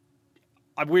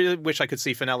really wish I could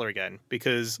see Fenella again,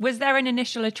 because... Was there an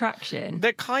initial attraction?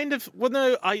 There kind of... Well,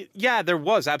 no, there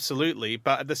was, absolutely.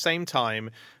 But at the same time,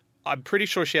 I'm pretty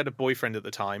sure she had a boyfriend at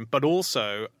the time. But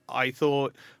also, I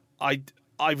thought...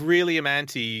 I really am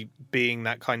anti being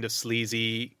that kind of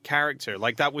sleazy character.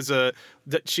 Like,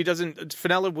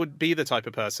 Fenella would be the type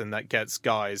of person that gets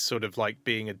guys sort of like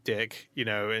being a dick,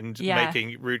 and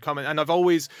making rude comments. And I've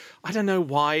always, I don't know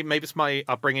why, maybe it's my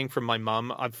upbringing from my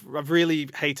mum. I've really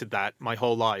hated that my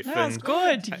whole life. No, that's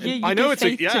good. I know it's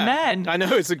to men. I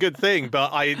know it's a good thing,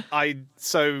 but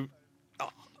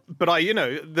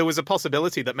there was a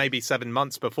possibility that maybe 7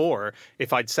 months before,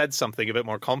 if I'd said something a bit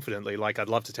more confidently, like, I'd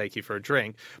love to take you for a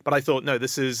drink. But I thought, no,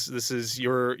 this is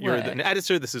you're an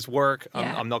editor. This is work.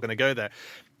 I'm not going to go there.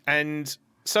 And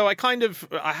so I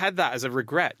had that as a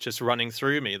regret just running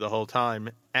through me the whole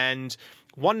time. And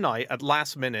one night at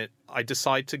last minute, I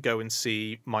decided to go and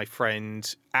see my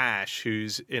friend Ash,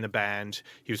 who's in a band.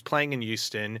 He was playing in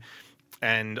Euston.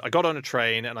 And I got on a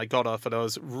train and I got off and I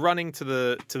was running to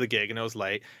the gig and I was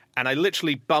late. And I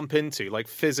literally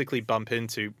physically bump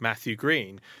into Matthew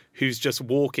Green, who's just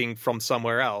walking from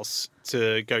somewhere else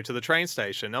to go to the train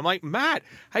station. I'm like, Matt,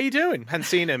 how you doing? Hadn't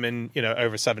seen him in,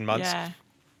 over 7 months.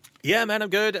 Yeah, man, I'm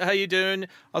good. How you doing? I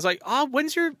was like,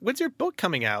 when's your book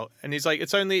coming out? And he's like,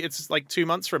 it's like 2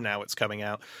 months from now it's coming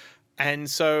out. And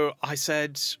so I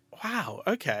said, wow,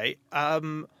 okay.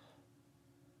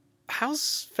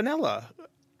 How's Fenella?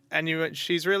 And you went,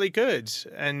 she's really good.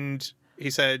 And he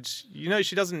said,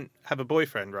 she doesn't have a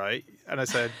boyfriend, right? And I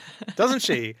said, doesn't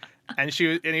she? And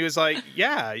he was like,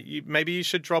 yeah, maybe you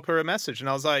should drop her a message. And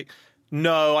I was like,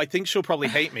 no, I think she'll probably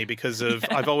hate me because of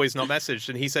I've always not messaged.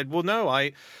 And he said, well, no,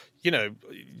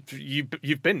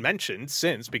 you've been mentioned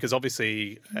since, because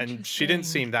obviously, and she didn't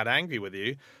seem that angry with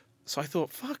you. So I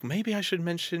thought, fuck, maybe I should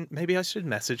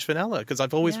message Fenella, because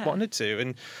I've always wanted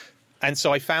to. And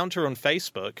so I found her on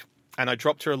Facebook and I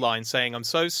dropped her a line saying, I'm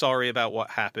so sorry about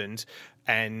what happened.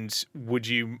 And would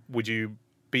you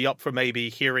be up for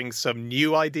maybe hearing some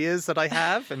new ideas that I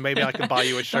have? And maybe I can buy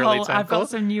you a Shirley Temple. I've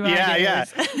got some new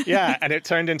ideas. Yeah. And it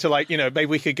turned into maybe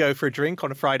we could go for a drink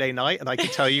on a Friday night and I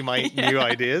could tell you my new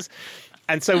ideas.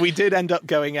 And so we did end up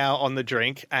going out on the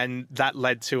drink, and that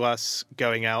led to us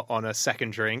going out on a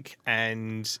second drink.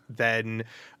 And then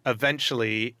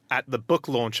eventually at the book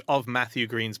launch of Matthew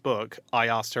Green's book, I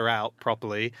asked her out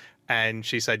properly and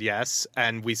she said yes.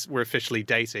 And we're officially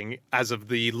dating as of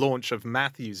the launch of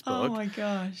Matthew's book. Oh my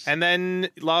gosh. And then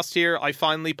last year I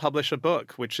finally published a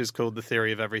book, which is called The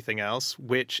Theory of Everything Else,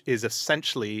 which is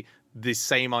essentially the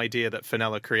same idea that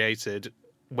Fenella created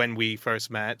when we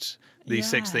first met, the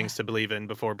 6 Things to Believe in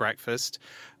Before Breakfast.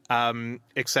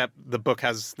 Except the book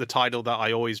has the title that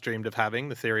I always dreamed of having,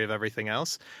 The Theory of Everything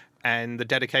Else. And the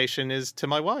dedication is to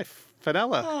my wife,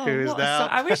 Fenella, who is now...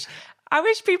 I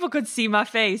wish people could see my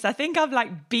face. I think I'm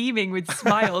like beaming with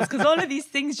smiles because all of these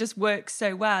things just work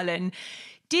so well. And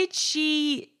does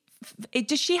she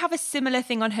have a similar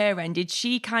thing on her end? Did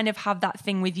she kind of have that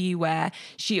thing with you where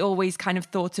she always kind of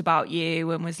thought about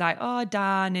you and was like, oh,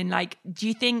 Dan? And like, do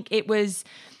you think it was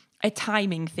a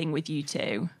timing thing with you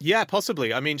two? Yeah,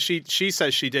 possibly. I mean, she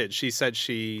says she did. She said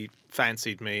she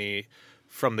fancied me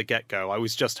from the get-go. I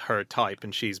was just her type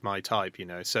and she's my type,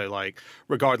 So like,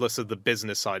 regardless of the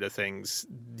business side of things,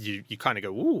 you kind of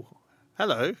go, ooh,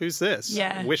 hello, who's this?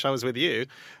 Yeah. Wish I was with you.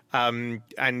 And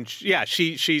yeah,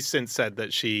 she's since said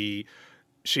that she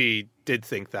did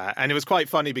think that. And it was quite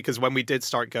funny because when we did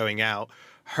start going out,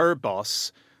 her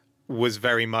boss was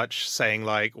very much saying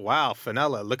like, wow,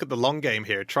 Fenella, look at the long game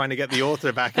here, trying to get the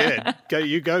author back in.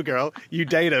 Go, girl. You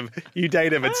date him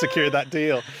and secure that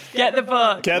deal. Get the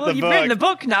book. You've written the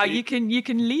book now. You can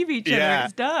leave each other.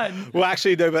 It's done. Well,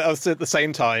 actually, no, but also at the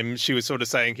same time, she was sort of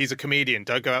saying, he's a comedian.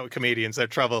 Don't go out with comedians. They're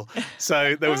trouble.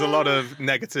 So there was a lot of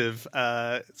negative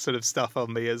sort of stuff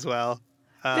on me as well.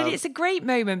 But it's a great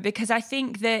moment because I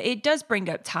think that it does bring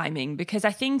up timing, because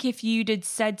I think if you'd had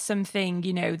said something,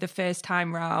 the first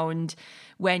time round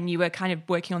when you were kind of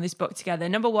working on this book together,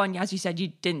 number one, as you said, you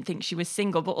didn't think she was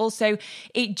single, but also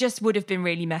it just would have been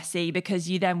really messy because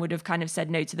you then would have kind of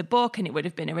said no to the book and it would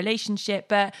have been a relationship.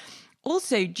 But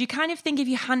Also, do you kind of think if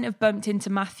you hadn't have bumped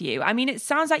into Matthew, I mean, it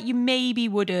sounds like you maybe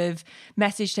would have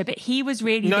messaged her, but he was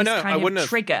really kind of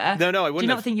trigger. No, I wouldn't. Do you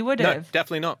not think you would have? No,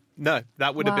 definitely not. No,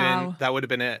 that would have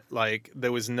been it. Like,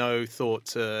 there was no thought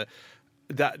to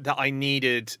that I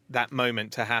needed that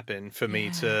moment to happen for me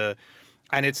to.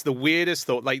 And it's the weirdest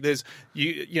thought. Like, there's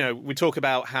you know, we talk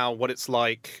about what it's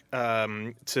like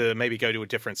to maybe go to a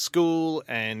different school,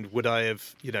 and would I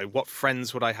have, you know, what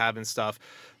friends would I have and stuff.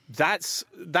 That's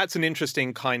an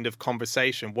interesting kind of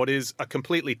conversation. What is a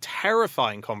completely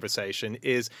terrifying conversation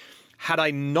is, had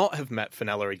I not have met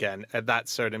Fenella again at that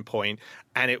certain point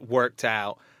and it worked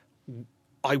out,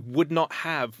 I would not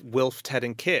have Wilf, Ted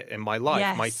and Kit in my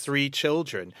life, my 3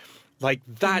 children. Like,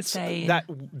 that's insane. That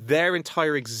their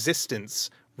entire existence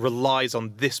relies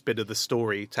on this bit of the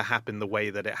story to happen the way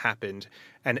that it happened,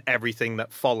 and everything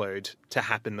that followed to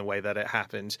happen the way that it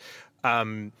happened.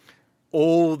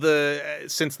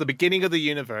 Since the beginning of the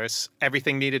universe,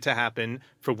 everything needed to happen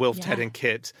for Wilf, Ted and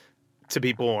Kit to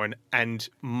be born, and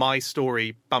my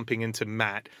story bumping into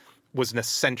Matt was an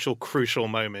essential, crucial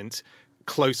moment,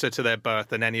 closer to their birth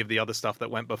than any of the other stuff that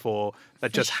went before,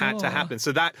 that just had to happen.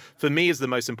 So that, for me, is the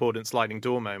most important sliding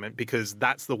door moment, because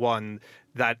that's the one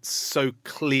that so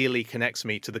clearly connects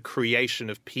me to the creation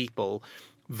of people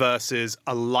versus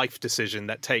a life decision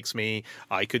that takes me,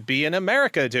 I could be in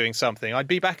America doing something. I'd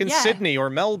be back in Sydney or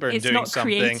Melbourne doing something. It's not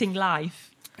creating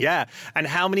life. Yeah. And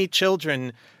how many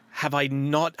children have I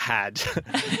not had?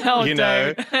 You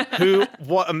know,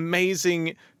 what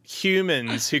amazing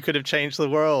humans who could have changed the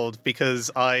world because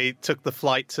I took the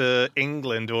flight to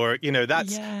England, or, you know,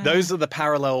 those are the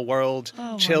parallel world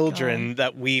children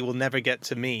that we will never get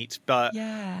to meet. But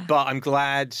I'm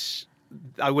glad.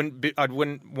 I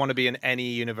wouldn't want to be in any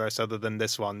universe other than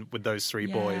this one with those 3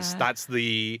 boys. That's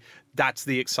the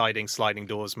exciting sliding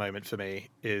doors moment for me.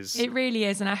 It really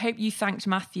is, and I hope you thanked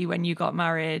Matthew when you got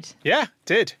married. Yeah,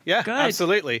 did. Yeah, good.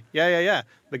 Absolutely. Yeah.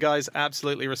 The guy's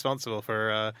absolutely responsible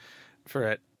for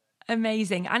it.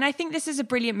 Amazing. And I think this is a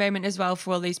brilliant moment as well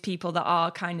for all those people that are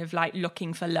kind of like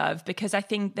looking for love, because I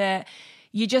think that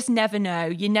you just never know.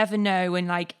 You never know. And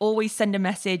like, always send a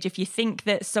message. If you think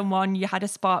that you had a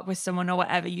spark with someone or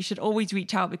whatever, you should always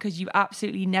reach out, because you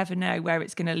absolutely never know where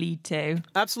it's going to lead to.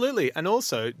 Absolutely. And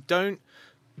also, don't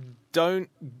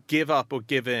give up or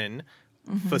give in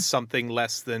for something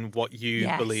less than what you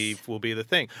believe will be the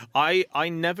thing. I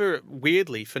never,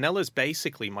 weirdly, Fenella's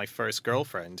basically my first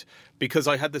girlfriend, because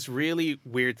I had this really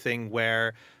weird thing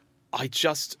where I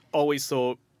just always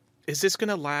thought, is this going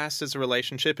to last as a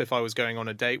relationship if I was going on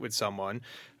a date with someone?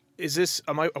 Are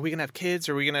we going to have kids?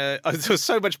 Are we going to... There was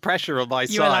so much pressure on my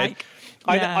side.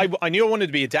 I knew I wanted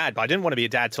to be a dad, but I didn't want to be a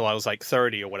dad till I was like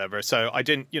 30 or whatever. So I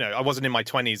didn't, I wasn't in my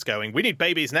 20s going, we need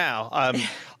babies now.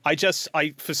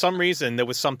 For some reason, there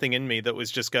was something in me that was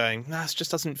just going, this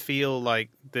just doesn't feel like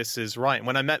this is right. And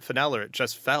when I met Fenella, it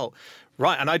just felt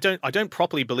right. And I don't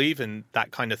properly believe in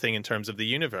that kind of thing in terms of the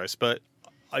universe, but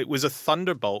it was a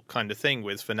thunderbolt kind of thing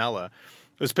with Fenella.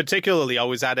 It was particularly, I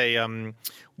was at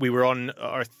we were on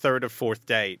our 3rd or 4th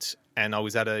date, and I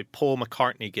was at a Paul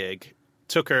McCartney gig.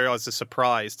 Took her as a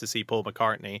surprise to see Paul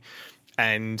McCartney.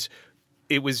 And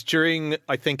it was during,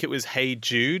 I think it was Hey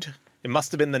Jude. It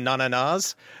must have been the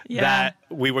Na-Na-Nas that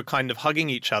we were kind of hugging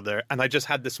each other. And I just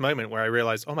had this moment where I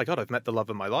realized, oh my God, I've met the love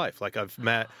of my life. Like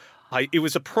it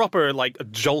was a proper, like, a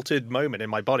jolted moment in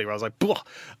my body where I was like, blah.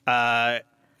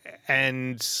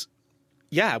 And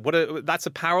yeah, that's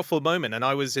a powerful moment. And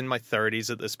I was in my 30s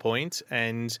at this point,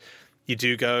 and you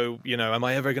do go, am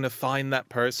I ever going to find that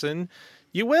person?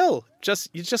 You will.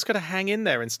 You just got to hang in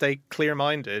there and stay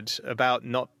clear-minded about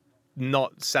not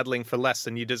settling for less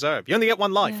than you deserve. You only get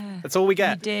one life. Yeah, that's all we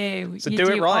get. You do. So do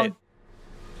it right.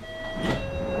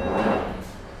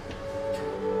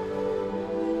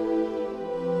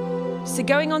 So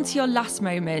going on to your last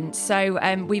moment. So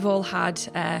we've all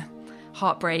had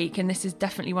heartbreak, and this is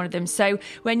definitely one of them. So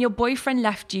when your boyfriend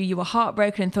left you, you were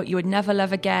heartbroken and thought you would never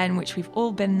love again, which we've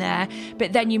all been there,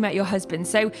 but then you met your husband.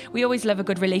 So we always love a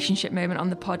good relationship moment on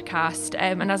the podcast,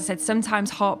 and as I said, sometimes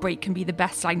heartbreak can be the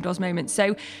best sliding doors moment.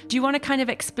 So do you want to kind of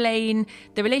explain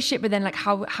the relationship, but then like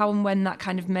how and when that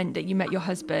kind of meant that you met your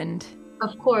husband?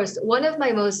 Of course. One of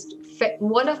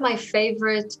my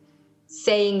favorite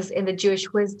sayings in the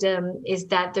Jewish wisdom is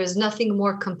that there's nothing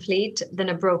more complete than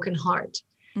a broken heart.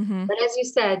 Mm-hmm. But as you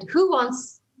said, who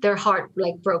wants their heart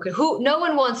like broken? No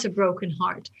one wants a broken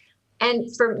heart.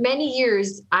 And for many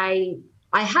years, I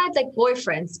had like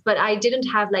boyfriends, but I didn't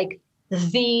have like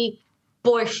the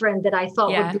boyfriend that I thought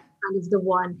would be kind of the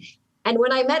one. And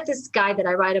when I met this guy that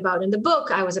I write about in the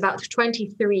book, I was about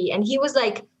 23, and he was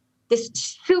like this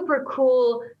super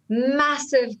cool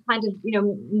massive kind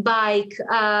of, bike,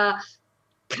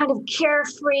 kind of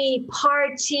carefree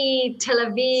party, Tel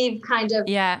Aviv kind of.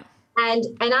 Yeah. And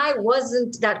I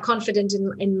wasn't that confident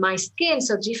in my skin.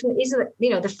 So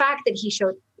the fact that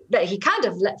he kind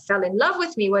of fell in love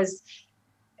with me was,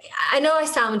 I know I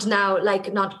sound now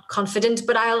like not confident,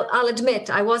 but I'll admit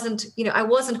I wasn't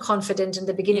confident in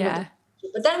the beginning of the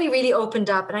relationship. But then we really opened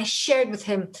up, and I shared with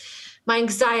him my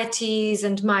anxieties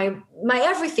and my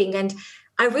everything. And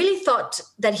I really thought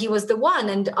that he was the one.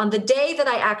 And on the day that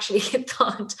I actually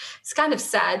thought, it's kind of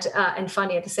sad and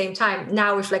funny at the same time,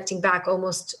 now reflecting back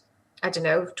almost,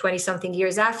 20 something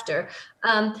years after.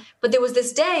 But there was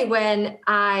this day when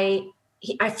I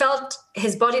felt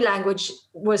his body language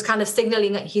was kind of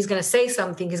signaling that he's going to say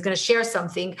something, he's going to share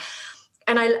something.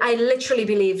 And I literally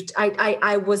believed,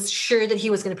 I was sure that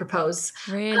he was going to propose.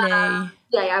 Really?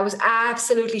 I was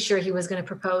absolutely sure he was going to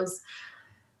propose.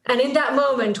 And in that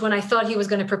moment, when I thought he was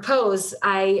going to propose,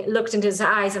 I looked into his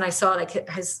eyes and I saw like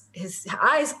his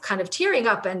eyes kind of tearing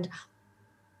up. And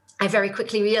I very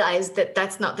quickly realized that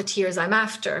that's not the tears I'm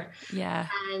after. Yeah.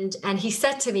 And he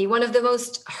said to me, one of the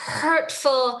most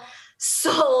hurtful,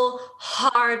 soul,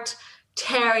 heart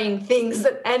tearing things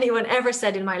that anyone ever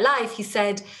said in my life. He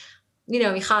said,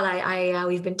 Michal,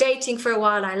 we've been dating for a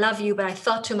while. I love you. But I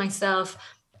thought to myself,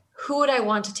 who would I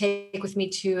want to take with me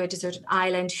to a deserted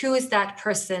island? Who is that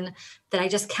person that I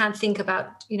just can't think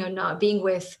about, not being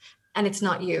with? And it's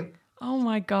not you. Oh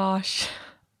my gosh.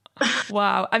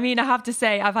 Wow. I mean, I have to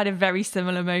say, I've had a very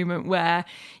similar moment where,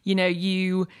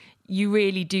 you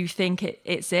really do think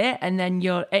it's it, and then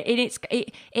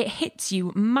it hits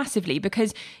you massively,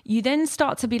 because you then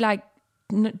start to be like,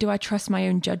 do I trust my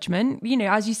own judgment?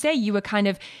 As you say, you were kind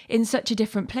of in such a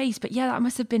different place, but yeah, that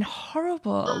must have been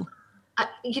horrible.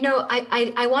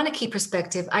 I want to keep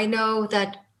perspective. I know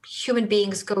that human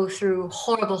beings go through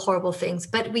horrible, horrible things,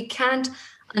 but we can't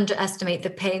underestimate the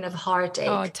pain of heartache.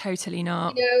 Oh, totally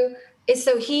not.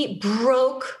 So he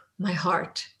broke my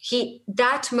heart.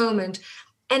 That moment,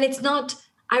 and it's not,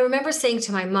 I remember saying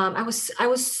to my mom, I was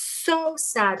so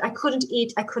sad. I couldn't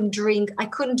eat, I couldn't drink, I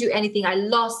couldn't do anything. I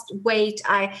lost weight.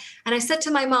 And I said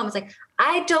to my mom, it's like,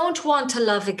 I don't want to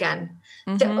love again.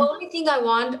 Mm-hmm. The only thing I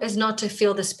want is not to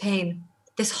feel this pain,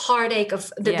 this heartache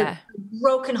of the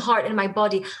broken heart in my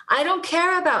body. I don't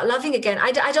care about loving again.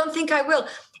 I don't think I will.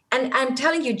 And I'm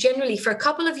telling you, generally, for a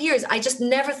couple of years, I just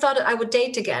never thought I would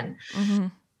date again. Mm-hmm.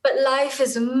 But life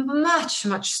is much,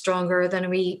 much stronger than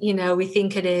we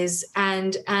think it is.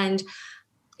 And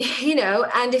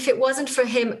if it wasn't for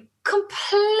him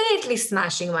completely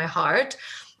smashing my heart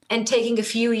and taking a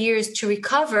few years to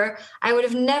recover, I would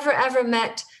have never, ever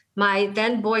met my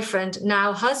then boyfriend,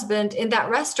 now husband, in that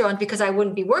restaurant, because I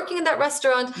wouldn't be working in that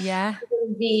restaurant. Yeah. I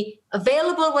wouldn't be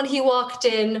available when he walked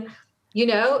in,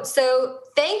 So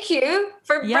thank you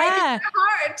for breaking my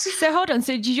heart. So hold on.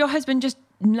 So did your husband just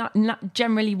not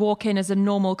generally walk in as a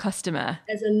normal customer?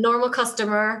 As a normal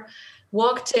customer,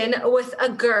 walked in with a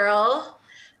girl.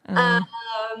 And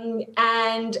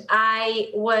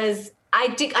I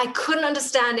couldn't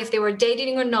understand if they were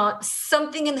dating or not.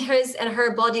 Something in his and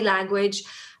her body language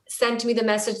sent me the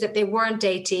message that they weren't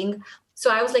dating. So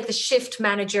I was like the shift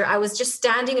manager. I was just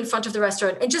standing in front of the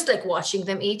restaurant and just like watching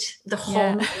them eat the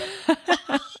whole meal.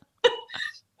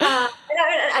 I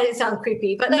didn't sound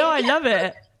creepy, but no, I love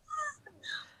it.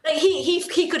 Like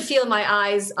he could feel my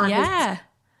eyes on his.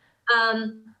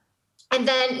 And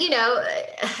then,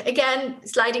 again,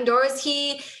 sliding doors,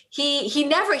 he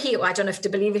never, I don't know if to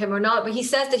believe him or not, but he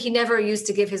says that he never used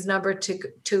to give his number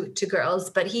to girls,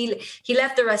 but he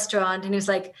left the restaurant and he was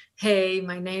like, hey,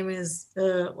 my name is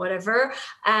whatever,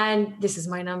 and this is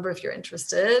my number if you're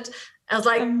interested. I was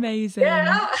like, amazing.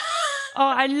 Yeah. Oh,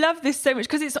 I love this so much,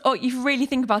 because you really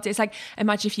think about it. It's like,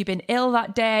 imagine if you've been ill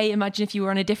that day. Imagine if you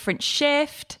were on a different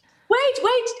shift. Wait.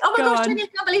 Oh my gosh, Jenny, I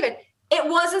can't believe it. It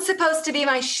wasn't supposed to be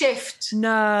my shift.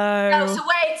 No. So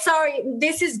wait, sorry.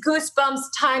 This is goosebumps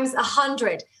times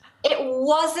 100. It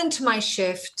wasn't my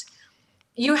shift.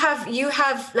 You have this,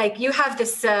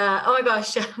 oh my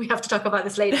gosh, we have to talk about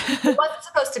this later. It wasn't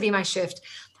supposed to be my shift.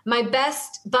 My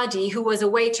best buddy, who was a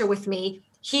waiter with me,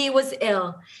 he was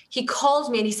ill. He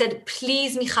called me and he said,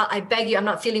 please, Michal, I beg you, I'm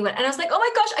not feeling well. And I was like, oh my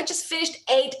gosh, I just finished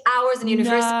 8 hours in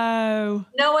university.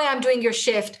 No way I'm doing your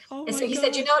shift. And so he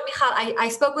said, you know what, Michal, I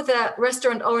spoke with a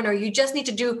restaurant owner. You just need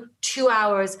to do 2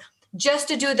 hours just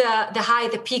to do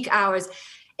the peak hours.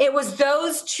 It was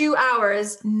those 2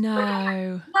 hours.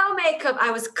 No makeup. I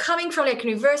was coming from like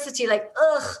university, like,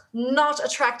 not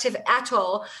attractive at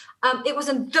all. It was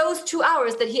in those 2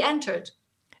 hours that he entered.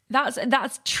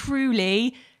 That's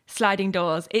truly sliding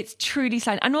doors. It's truly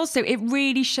sliding. And also it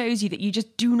really shows you that you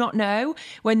just do not know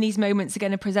when these moments are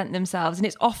going to present themselves. And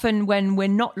it's often when we're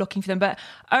not looking for them. But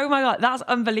oh my God, that's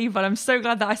unbelievable. I'm so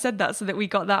glad that I said that so that we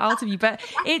got that out of you. But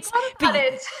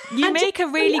you make a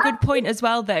really good point as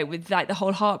well, though, with like the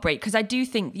whole heartbreak. Because I do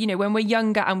think, you know, when we're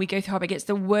younger and we go through heartbreak, it's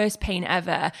the worst pain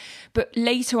ever. But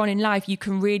later on in life, you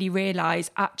can really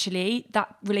realize, actually,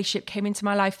 that relationship came into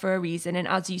my life for a reason. And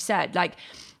as you said, like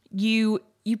you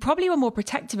probably were more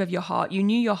protective of your heart. You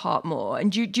knew your heart more.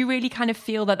 And do you really kind of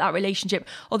feel that relationship,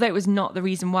 although it was not the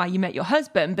reason why you met your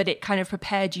husband, but it kind of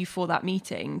prepared you for that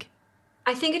meeting?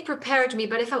 I think it prepared me,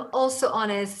 but if I'm also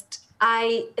honest,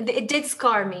 it did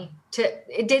scar me.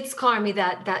 It did scar me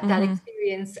that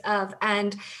experience of,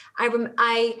 and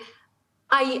I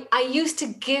used to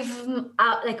give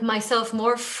out like myself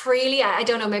more freely. I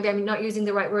don't know, maybe I'm not using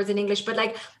the right words in English, but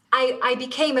like I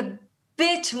became a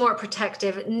bit more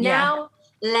protective now.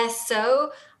 Less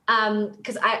so,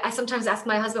 because I sometimes ask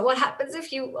my husband, what happens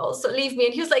if you also leave me?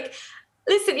 And he was like,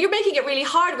 listen, you're making it really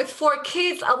hard with 4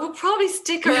 kids. I will probably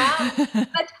stick around.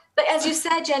 but as you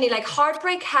said, Jenny, like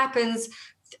heartbreak happens.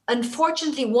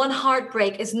 Unfortunately, one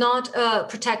heartbreak is not a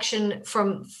protection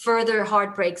from further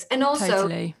heartbreaks. And also,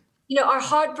 totally. You know, our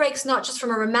heartbreaks, not just from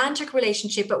a romantic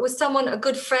relationship, but with someone, a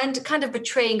good friend, kind of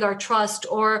betraying our trust,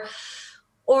 or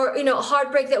you know, a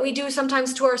heartbreak that we do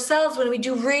sometimes to ourselves when we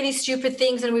do really stupid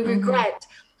things and we regret.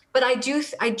 But I do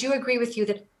agree with you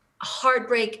that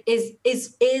heartbreak is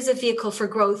a vehicle for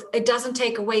growth. It doesn't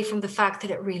take away from the fact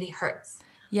that it really hurts.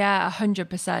 Yeah,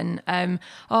 100%.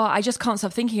 I just can't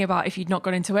stop thinking about if you'd not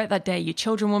gone into work that day, your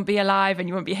children won't be alive and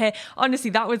you won't be here.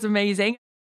 Honestly, that was amazing.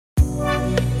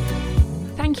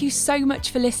 Thank you so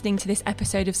much for listening to this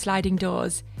episode of Sliding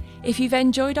Doors. If you've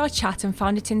enjoyed our chat and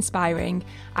found it inspiring,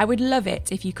 I would love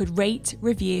it if you could rate,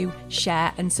 review,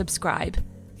 share and subscribe.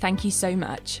 Thank you so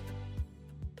much.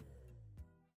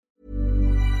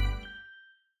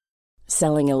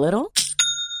 Selling a little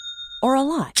or a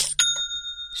lot?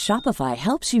 Shopify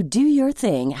helps you do your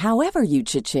thing however you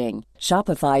cha-ching.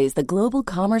 Shopify is the global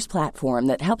commerce platform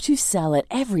that helps you sell at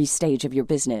every stage of your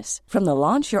business. From the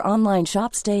launch your online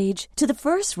shop stage to the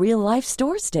first real-life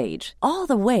store stage, all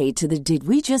the way to the did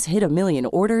we just hit a million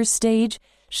orders stage.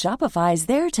 Shopify is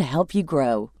there to help you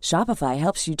grow. Shopify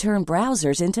helps you turn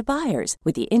browsers into buyers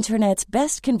with the internet's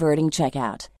best converting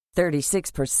checkout.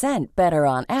 36% better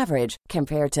on average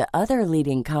compared to other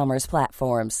leading commerce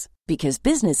platforms. Because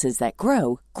businesses that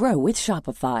grow with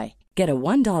Shopify. Get a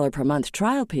 $1 per month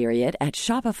trial period at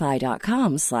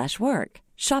shopify.com/work.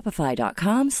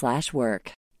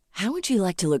 Shopify.com/work. How would you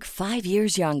like to look 5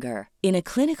 years younger? In a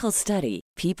clinical study,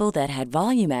 people that had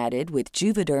volume added with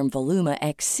Juvederm Voluma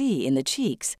XC in the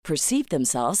cheeks perceived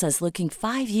themselves as looking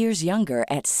 5 years younger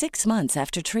at 6 months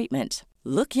after treatment.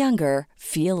 Look younger,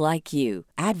 feel like you.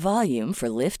 Add volume for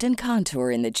lift and contour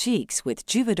in the cheeks with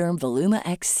Juvederm Voluma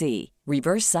XC.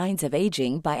 Reverse signs of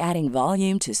aging by adding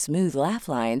volume to smooth laugh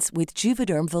lines with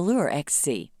Juvederm Volure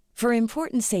XC. For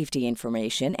important safety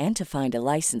information and to find a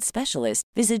licensed specialist,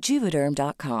 visit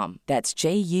Juvederm.com. That's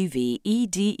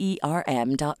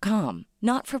JUVEDERM.com.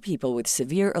 Not for people with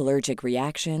severe allergic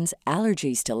reactions,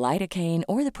 allergies to lidocaine,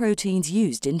 or the proteins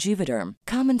used in Juvederm.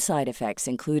 Common side effects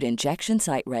include injection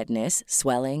site redness,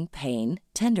 swelling, pain,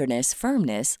 tenderness,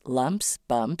 firmness, lumps,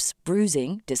 bumps,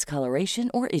 bruising, discoloration,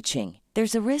 or itching.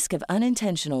 There's a risk of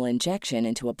unintentional injection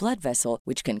into a blood vessel,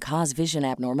 which can cause vision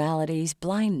abnormalities,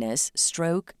 blindness,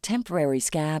 stroke, temporary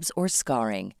scabs, or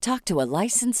scarring. Talk to a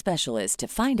licensed specialist to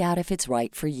find out if it's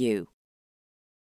right for you.